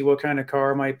scan to see what kind of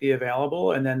car might be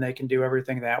available, and then they can do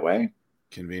everything that way?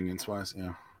 Convenience-wise,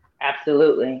 yeah.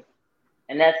 Absolutely.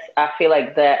 And I feel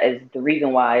like that is the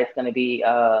reason why it's going to be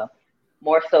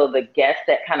more so the guests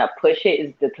that kind of push it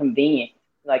is the convenience.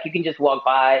 Like you can just walk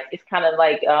by. It's kind of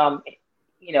like,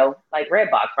 like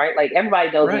Redbox, right? Like everybody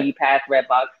knows when you pass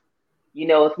Redbox,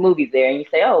 it's movies there, and you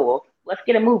say, oh, well, let's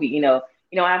get a movie. You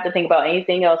don't have to think about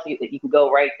anything else. You can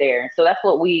go right there. So that's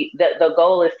what the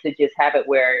goal is, to just have it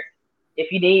where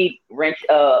if you need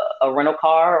a rental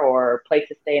car or a place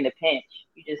to stay in a pinch,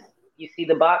 you see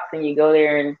the box and you go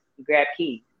there and you grab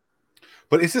keys.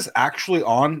 But is this actually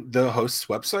on the host's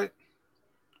website?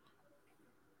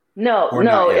 No,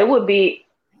 it would be.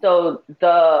 So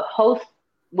the host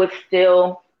would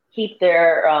still keep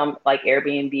their like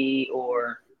Airbnb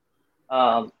or.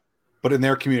 But in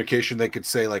their communication, they could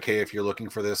say like, "Hey, if you're looking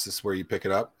for this is where you pick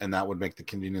it up," and that would make the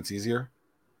convenience easier.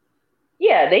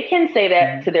 Yeah, they can say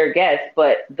that to their guests,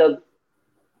 but the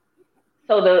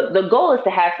goal is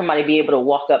to have somebody be able to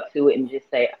walk up to it and just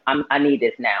say, I need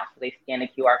this now. So they scan a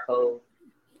QR code,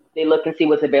 they look and see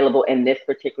what's available in this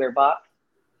particular box,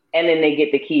 and then they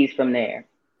get the keys from there.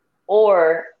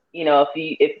 Or,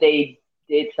 if they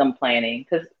did some planning,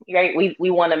 because we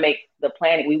want to make the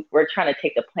planning, we're trying to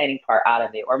take the planning part out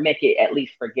of it or make it at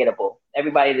least forgettable.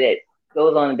 Everybody that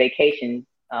goes on vacation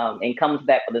and comes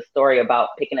back with a story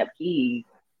about picking up keys,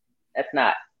 that's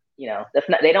not,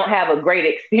 they don't have a great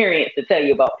experience to tell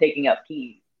you about picking up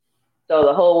keys. So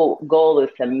the whole goal is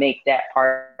to make that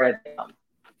part of them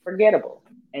forgettable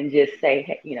and just say,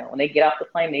 hey, when they get off the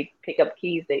plane, they pick up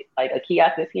keys. They like, a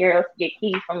kiosk is here. Let's get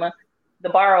keys from the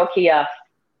borrow kiosk.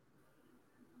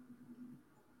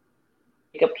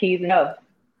 Pick up keys and go.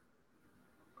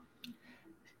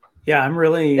 Yeah, I'm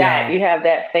really. You have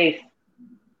that face.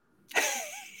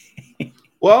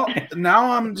 Well,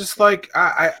 now I'm just like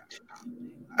I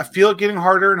feel it getting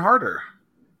harder and harder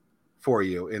for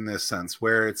you in this sense,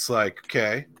 where it's like,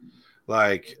 okay,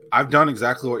 like I've done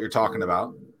exactly what you're talking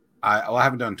about. I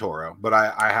haven't done Turo, but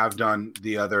I have done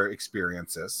the other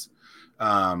experiences.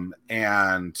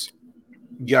 And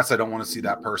yes, I don't want to see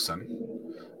that person,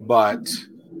 but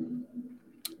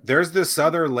there's this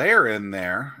other layer in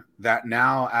there that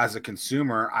now as a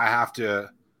consumer, I have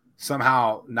to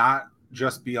somehow not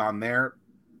just be on their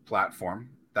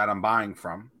platform that I'm buying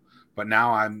from, but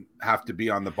now I have to be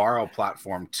on the borrow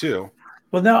platform too.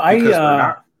 Well, no,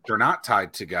 they're not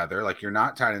tied together. Like you're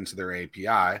not tied into their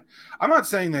API. I'm not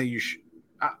saying that you should.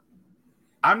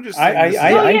 I'm just I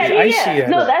see it.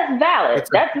 No, that's valid.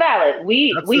 That's valid.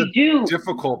 We do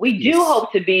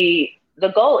hope to be. The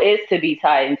goal is to be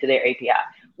tied into their API.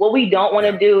 What we don't want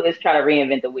to do is try to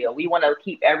reinvent the wheel. We want to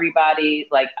keep everybody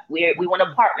like we want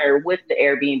to partner with the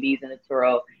Airbnbs and the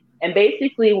Turo, and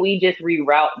basically we just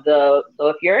reroute the. So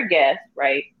if you're a guest,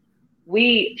 right,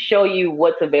 we show you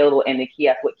what's available in the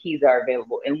kiosk, what keys are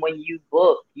available, and when you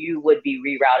book, you would be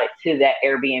rerouted to that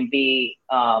Airbnb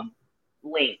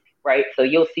link, right? So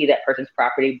you'll see that person's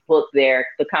property, book there.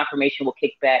 The confirmation will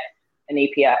kick back an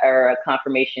API or a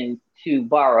confirmation to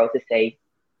Borrow to say,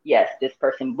 yes, this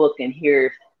person booked, and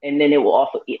here's, and then it will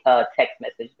also text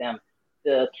message them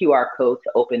the QR code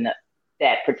to open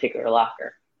that particular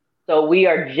locker. So we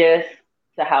are just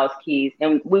to house keys,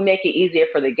 and we make it easier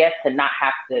for the guests to not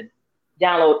have to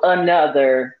download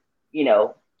another,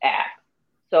 app.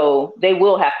 So they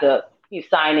will have to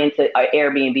sign into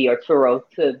Airbnb or Turo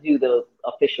to do the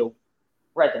official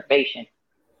reservation,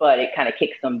 but it kind of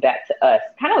kicks them back to us,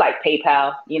 kind of like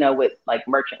PayPal, with like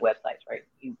merchant websites, right?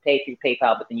 You pay through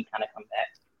PayPal, but then you kind of come back.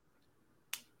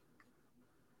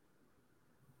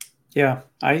 Yeah,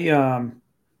 Does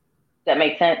that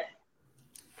make sense?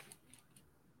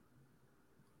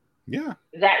 Yeah.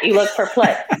 That you look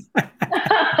perplexed.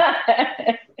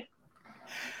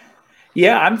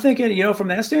 Yeah, I'm thinking, from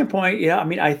that standpoint, yeah, I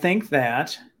mean, I think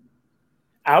that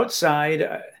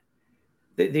outside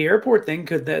the airport thing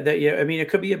it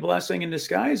could be a blessing in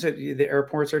disguise that the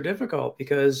airports are difficult,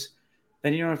 because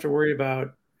then you don't have to worry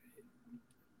about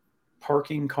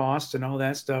parking costs and all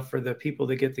that stuff for the people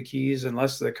that get the keys,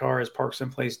 unless the car is parked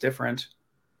someplace different.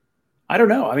 I don't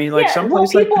know. I mean, like some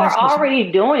places, people are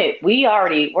already doing it. We're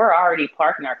already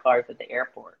parking our cars at the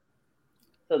airport,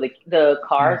 so the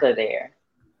cars are there.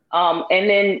 And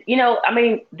then,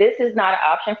 this is not an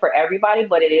option for everybody,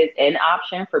 but it is an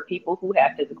option for people who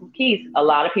have physical keys. A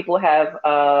lot of people have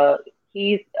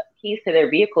keys to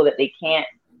their vehicle that they can't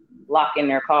lock in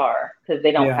their car because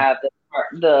they don't have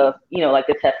the like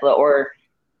the Tesla, or,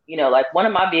 like one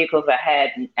of my vehicles, I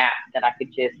had an app that I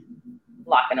could just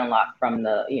lock and unlock from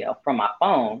from my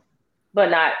phone, but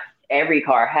not every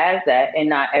car has that. And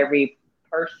not every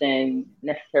person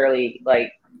necessarily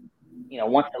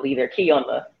wants to leave their key on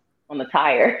the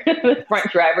tire, the front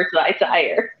driver's side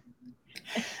tire.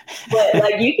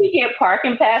 But you can get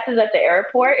parking passes at the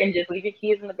airport and just leave your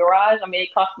keys in the garage. I mean,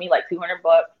 it cost me like $200,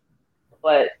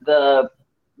 but the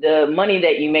money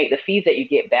that you make, the fees that you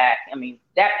get back, I mean,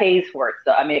 that pays for it.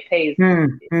 So I mean, it pays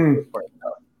for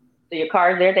itself. So your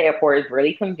car is there at the airport is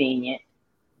really convenient.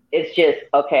 It's just,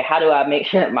 okay, how do I make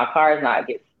sure that my car is not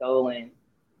get stolen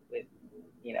with,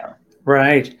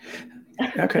 Right.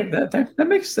 Okay, that's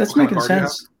making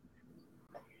sense.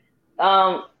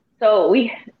 So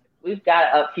we've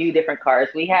got a few different cars.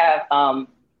 We have don't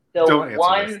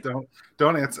answer this.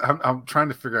 Don't answer. I'm trying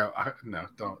to figure out. No,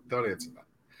 don't answer that.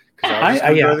 Because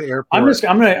I go to the airport.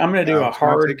 I'm gonna do a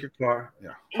hard. Take your car.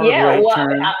 Yeah. Hard right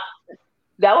turn.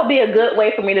 That would be a good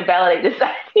way for me to validate this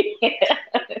idea.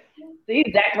 See,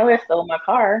 Zach Miller stole my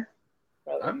car.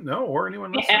 So. No, or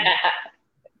anyone listening.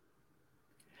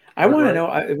 I want to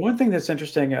know one thing that's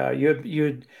interesting. You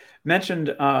had mentioned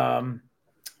we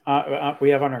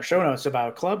have on our show notes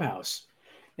about Clubhouse,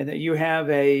 and that you have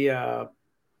a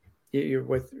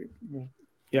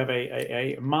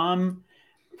mom.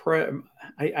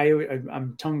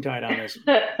 I'm tongue tied on this.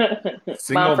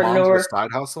 Single moms with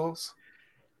side hustles.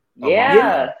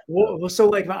 Yeah. Well,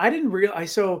 so I didn't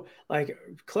realize. So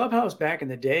Clubhouse back in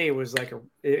the day was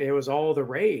it was all the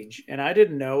rage, and I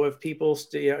didn't know if people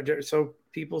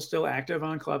still active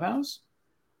on Clubhouse.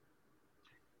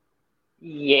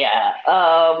 Yeah.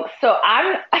 So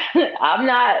I'm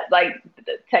not the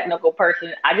technical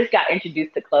person. I just got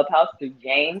introduced to Clubhouse through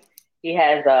James. He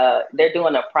has they're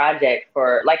doing a project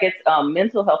for it's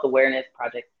mental health awareness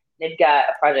project. They've got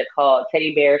a project called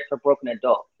Teddy Bears for Broken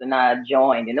Adults, and I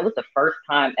joined, and it was the first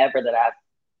time ever that I've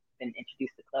been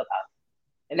introduced to Clubhouse,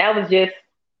 and that was just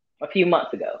a few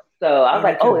months ago. So I was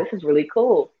like, oh, this is really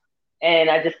cool, and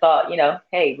I just thought,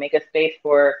 hey, make a space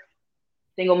for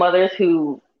single mothers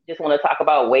who just want to talk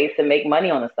about ways to make money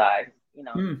on the side.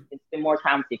 Spend more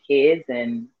time with your kids,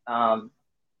 and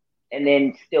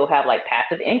then still have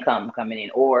passive income coming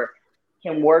in, or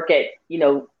can work at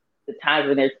the times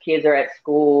when their kids are at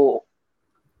school.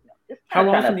 How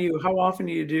often do you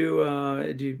do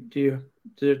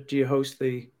you host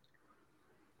the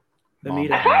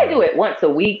meetup? I try to do it once a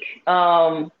week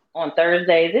on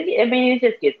Thursdays. It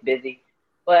just gets busy,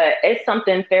 but it's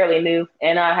something fairly new,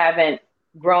 and I haven't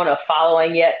grown a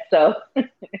following yet, so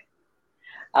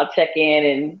I'll check in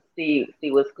and see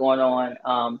what's going on.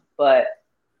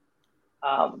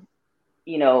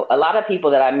 a lot of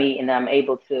people that I meet and I'm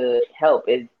able to help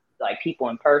is like people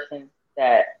in person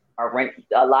that are rent.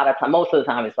 A lot of time, most of the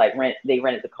time, it's like they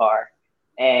rented the car,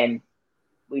 and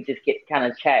we just get kind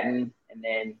of chatting, and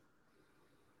then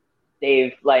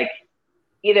they've like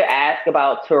either asked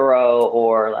about Turo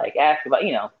or like asked about,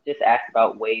 just asked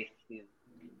about ways to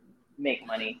make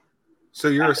money. So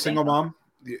you're a single mom?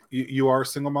 You are a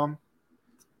single mom?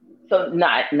 So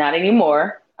not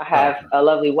anymore. I have a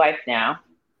lovely wife now.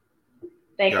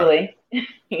 Thankfully.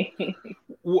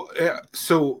 Yeah.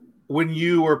 So when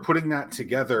you were putting that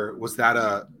together, was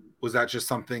that just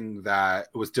something that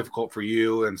was difficult for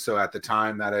you? And so at the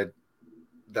time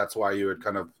that's why you had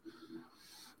kind of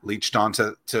leached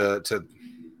onto to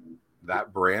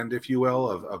that brand, if you will,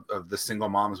 of the single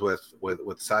moms with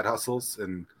side hustles,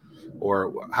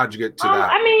 or how'd you get to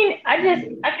that? I mean,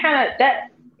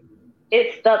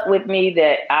 it stuck with me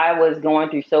that I was going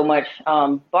through so much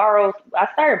I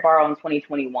started Borrow in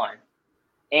 2021,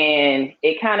 and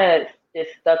it kind of just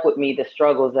stuck with me, the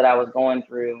struggles that I was going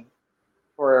through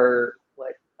for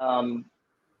 4 or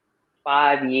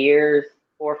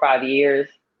 5 years,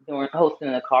 doing hosting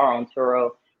a car on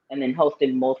Turo, and then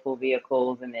hosting multiple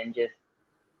vehicles, and then just,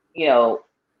 the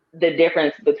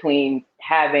difference between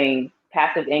having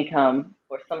passive income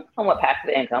or somewhat passive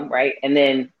income, right? And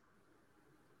then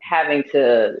having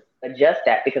to adjust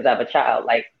that because I have a child.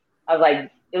 Like, I was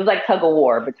like, it was like tug of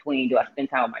war between, do I spend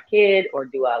time with my kid or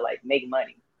do I like make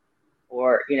money,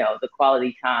 or, the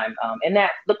quality time. And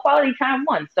that the quality time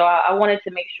won. So I wanted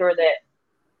to make sure that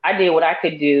I did what I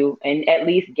could do and at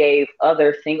least gave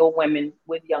other single women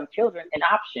with young children an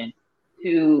option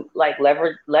to like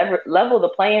level the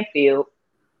playing field,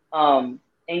 and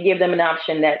give them an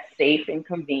option that's safe and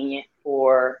convenient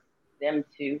for them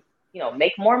to,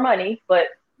 make more money, but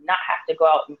not have to go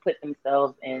out and put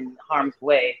themselves in harm's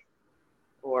way,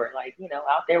 or like,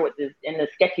 out there in the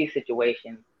sketchy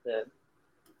situations.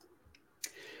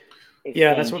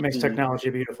 Yeah, that's what makes technology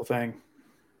a beautiful thing.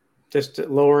 Just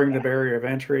lowering the barrier of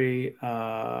entry,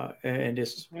 and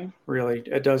just really,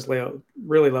 it does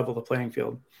really level the playing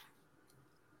field.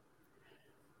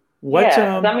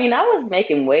 I mean, I was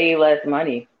making way less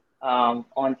money on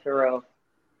Turo,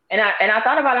 and I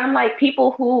thought about it. I'm like,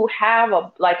 people who have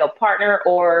a partner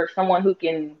or someone who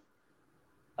can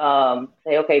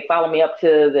say, okay, follow me up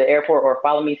to the airport or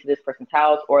follow me to this person's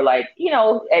house, or like,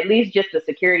 at least just the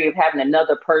security of having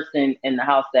another person in the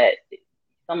house, that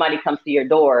somebody comes to your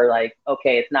door, like,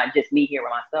 okay, it's not just me here by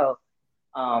myself.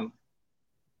 I'm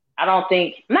not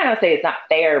going to say it's not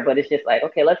fair, but it's just like,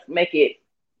 okay, let's make it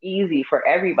easy for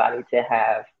everybody to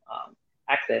have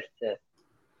access to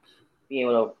being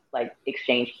able to like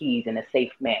exchange keys in a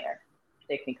safe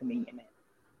and convenient manner.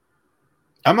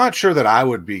 I'm not sure that I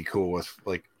would be cool with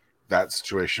like that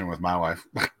situation with my wife,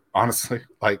 honestly.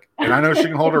 Like, and I know she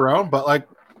can hold her own, but like,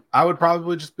 I would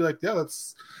probably just be like, yeah,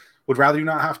 would rather you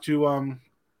not have to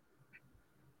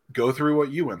go through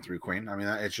what you went through, Queen. I mean,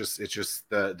 it's just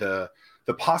the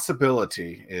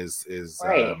possibility is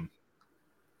right.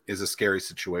 Is a scary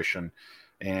situation,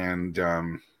 and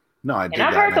no, I did. And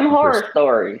I've heard some horror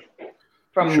stories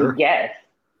from guests,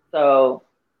 so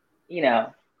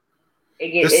it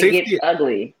gets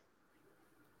ugly.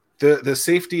 The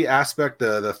safety aspect,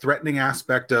 the threatening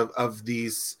aspect of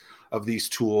these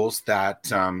tools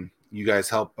that you guys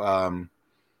help, or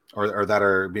that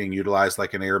are being utilized,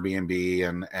 like an Airbnb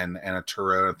and a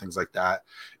Turo and things like that,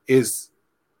 is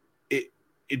it.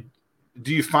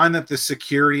 Do you find that the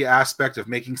security aspect of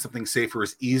making something safer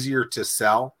is easier to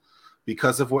sell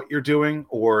because of what you're doing,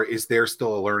 or is there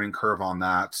still a learning curve on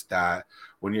that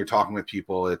when you're talking with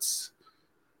people, it's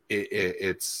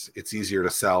easier to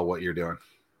sell what you're doing?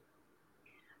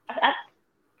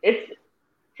 It's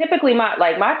typically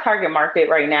my target market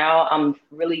right now. I'm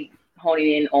really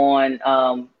honing in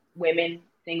on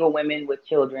single women with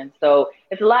children. So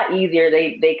it's a lot easier.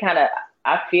 They kind of,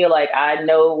 I feel like I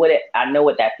know what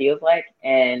that feels like,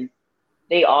 and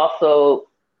they're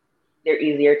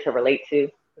easier to relate to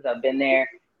because I've been there,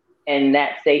 and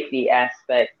that safety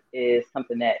aspect is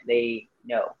something that they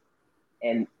know,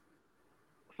 and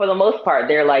for the most part,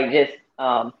 they're like just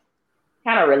kind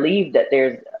of relieved that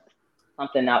there's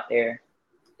something out there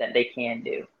that they can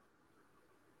do.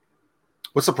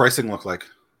 What's the pricing look like?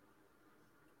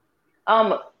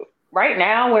 Right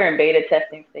now we're in beta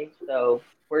testing stage, so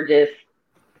we're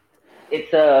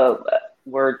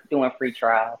doing free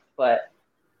trials, but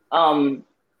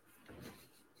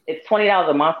it's $20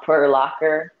 a month per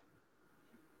locker,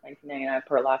 $19.99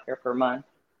 per locker per month.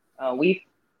 We've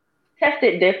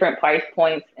tested different price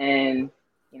points, and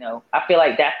I feel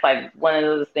like that's like one of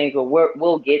those things where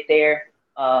we'll get there.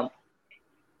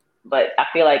 but I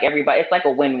feel like everybody, it's like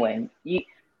a win-win.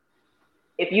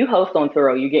 If you host on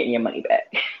Turo, you're getting your money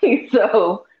back.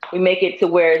 So we make it to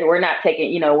where we're not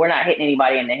taking, we're not hitting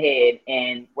anybody in the head,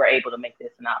 and we're able to make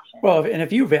this an option. Well, and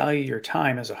if you value your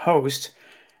time as a host,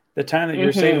 the time that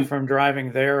you're saving from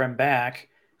driving there and back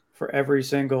for every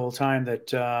single time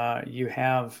that you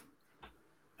have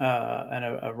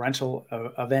a rental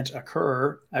event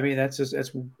occur, I mean,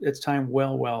 it's time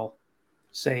well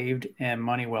saved and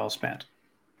money well spent.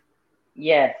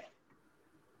 Yes.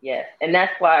 And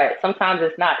that's why sometimes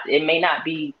it may not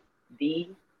be the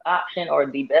option or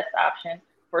the best option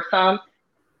for some.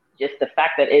 Just the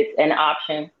fact that it's an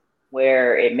option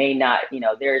where it may not,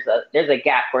 there's a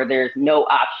gap where there's no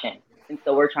option. And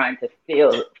so we're trying to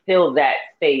fill that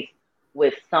space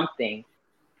with something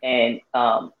and,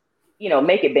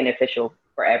 make it beneficial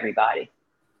for everybody.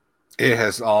 It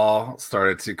has all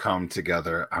started to come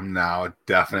together. I'm now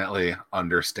definitely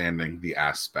understanding the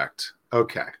aspect.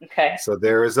 Okay. So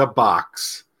there is a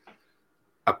box.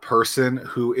 A person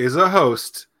who is a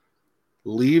host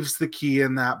leaves the key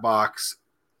in that box,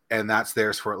 and that's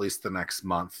theirs for at least the next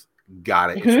month.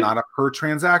 Got it. It's not a per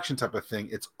transaction type of thing.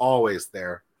 It's always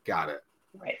there. Got it.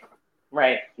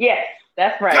 Right. Yes,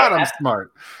 that's right. God, I'm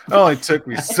smart. It only took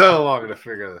me so long to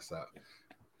figure this out.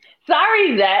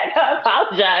 Sorry, Zach. I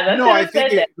apologize. I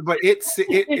think but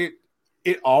it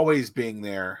always being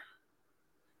there,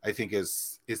 I think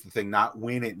is the thing, not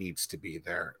when it needs to be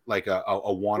there, like a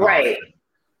one-off. Right.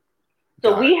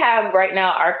 So we have right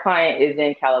now, our client is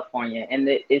in California, and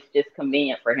it's just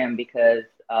convenient for him because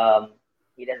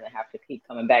he doesn't have to keep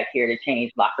coming back here to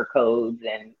change locker codes,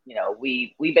 and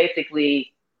we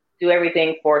basically do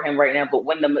everything for him right now. But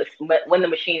when the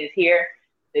machine is here,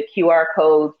 the QR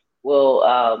codes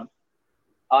will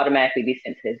automatically be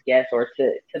sent to his guest or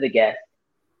to the guest,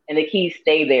 and the keys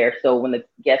stay there. So when the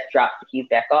guest drops the keys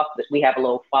back off, we have a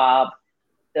little fob.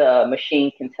 The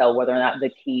machine can tell whether or not the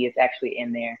key is actually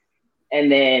in there. And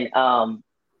then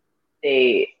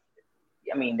they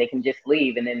can just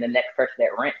leave, and then the next person that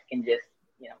rents can just,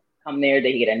 come there.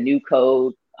 They get a new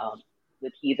code.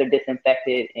 The keys are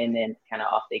disinfected, and then kind of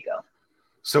off they go.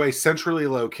 So a centrally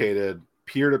located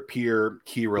peer-to-peer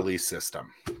key release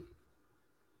system.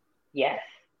 Yes.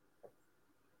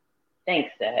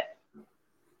 Thanks, Seth.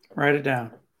 Write it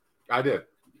down. I did.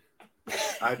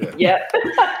 Yep.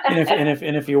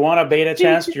 and if you want a beta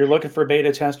test, you're looking for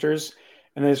beta testers,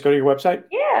 and then just go to your website.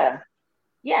 Yeah.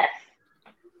 Yes.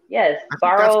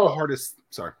 That's the hardest.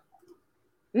 Sorry.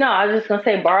 No, I was just gonna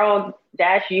say baro-usa.com,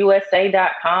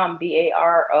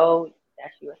 BARO-USA.com.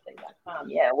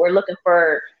 Yeah, we're looking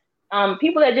for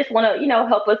people that just want to,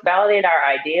 help us validate our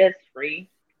ideas free.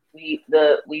 We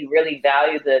really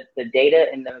value the data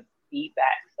and the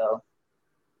feedback. So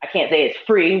I can't say it's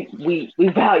free. We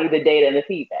value the data and the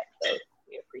feedback. So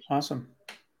we appreciate it. Awesome.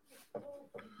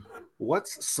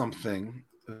 What's something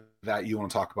that you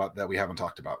want to talk about that we haven't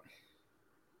talked about?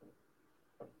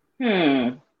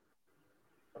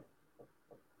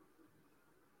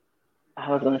 I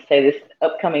was going to say this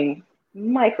upcoming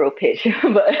micro pitch,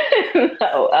 but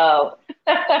no.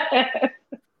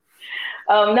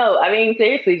 No, I mean,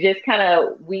 seriously, just kind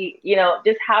of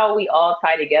just how we all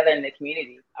tie together in the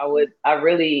community. I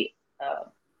really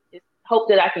just hope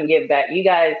that I can give back. You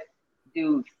guys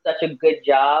do such a good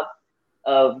job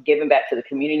of giving back to the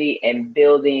community and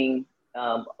building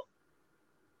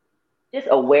just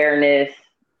awareness.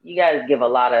 You guys give a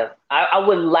lot of, I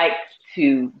would like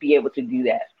to be able to do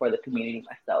that for the community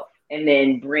myself, and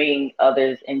then bring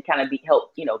others and kind of be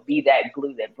that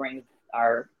glue that brings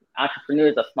our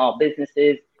entrepreneurs, our small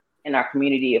businesses, and our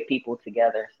community of people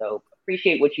together. So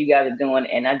appreciate what you guys are doing.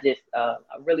 And I just, I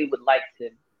really would like to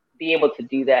be able to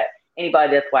do that.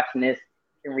 Anybody that's watching this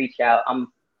can reach out.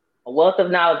 I'm a wealth of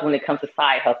knowledge when it comes to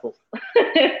side hustles.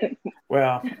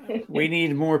 Well, we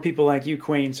need more people like you,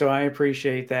 Queen. So I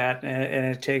appreciate that. And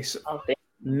it takes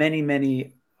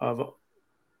many of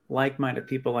like-minded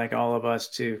people like all of us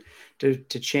to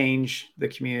change the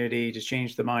community, to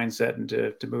change the mindset, and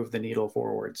to move the needle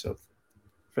forward. So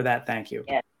for that, thank you.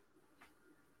 Yeah.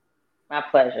 My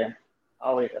pleasure.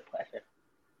 Always a pleasure.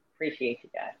 Appreciate you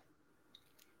guys.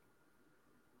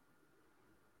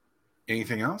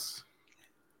 Anything else?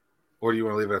 Or do you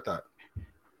want to leave it at that?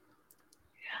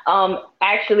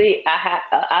 Actually,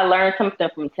 I learned something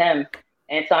from Tim,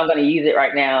 and so I'm going to use it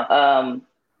right now.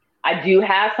 I do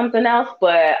have something else,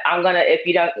 but I'm gonna, if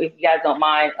you guys don't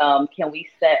mind, can we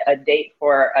set a date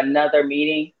for another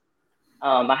meeting?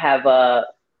 I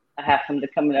have something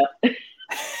coming up.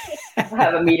 I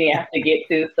have a meeting I have to get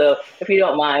to. So if you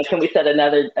don't mind, can we set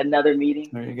another meeting?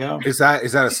 There you go. Is that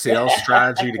a sales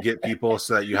strategy to get people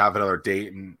so that you have another date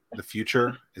in the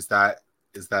future? Is that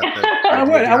I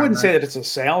wouldn't say that it's a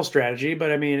sales strategy,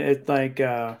 but I mean, it's like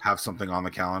have something on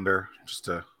the calendar just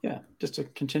to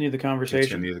continue the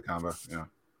conversation. Continue the combo. Yeah.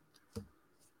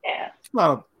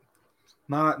 Yeah.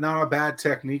 Not a bad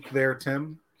technique there,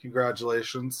 Tim.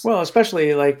 Congratulations. Well,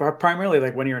 especially like primarily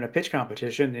like when you're in a pitch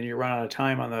competition and you run out of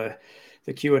time on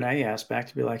the Q&A aspect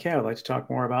to be like, yeah, I'd like to talk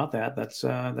more about that. Let's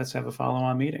have a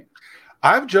follow-on meeting.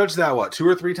 I've judged that 2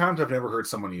 or 3 times. I've never heard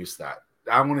someone use that.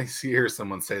 I want to hear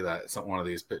someone say that at one of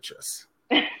these pitches.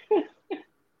 That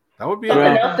would be a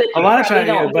lot of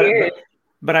times,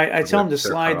 but I tell them to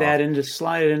slide it into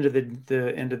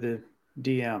the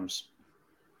DMs.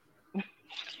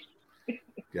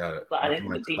 Got it.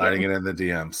 Sliding it in the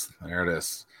DMs. There it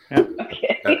is. Yep.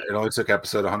 Okay. It only took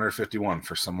episode 151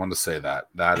 for someone to say that.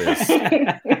 That is.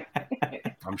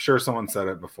 I'm sure someone said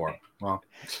it before. Well,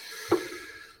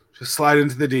 just slide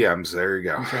into the DMs. There you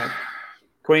go. That's right.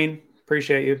 Queen,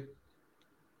 appreciate you.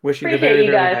 Wish you the very,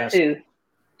 very guys best. Too.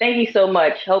 Thank you so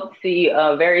much. Hope to see you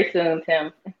very soon,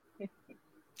 Tim.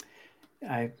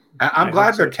 I'm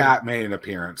glad their cat made an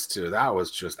appearance too. That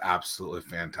was just absolutely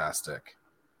fantastic.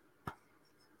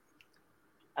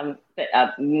 I'm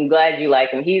glad you like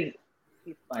him. He's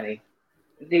funny.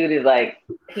 Dude is like,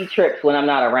 he trips when I'm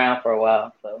not around for a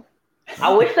while. So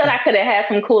I wish that I could have had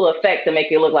some cool effect to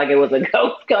make it look like it was a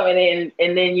ghost coming in,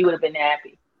 and then you would have been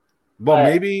happy. Well,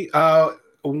 maybe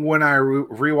when I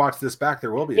rewatch this back,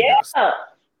 there will be a ghost.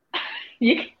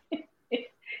 You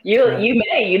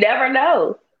may. You never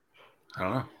know. I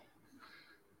don't know.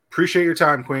 Appreciate your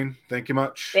time, Queen. Thank you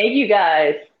much. Thank you,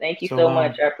 guys. Thank you so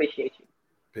much. I appreciate you.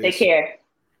 Peace. Take care.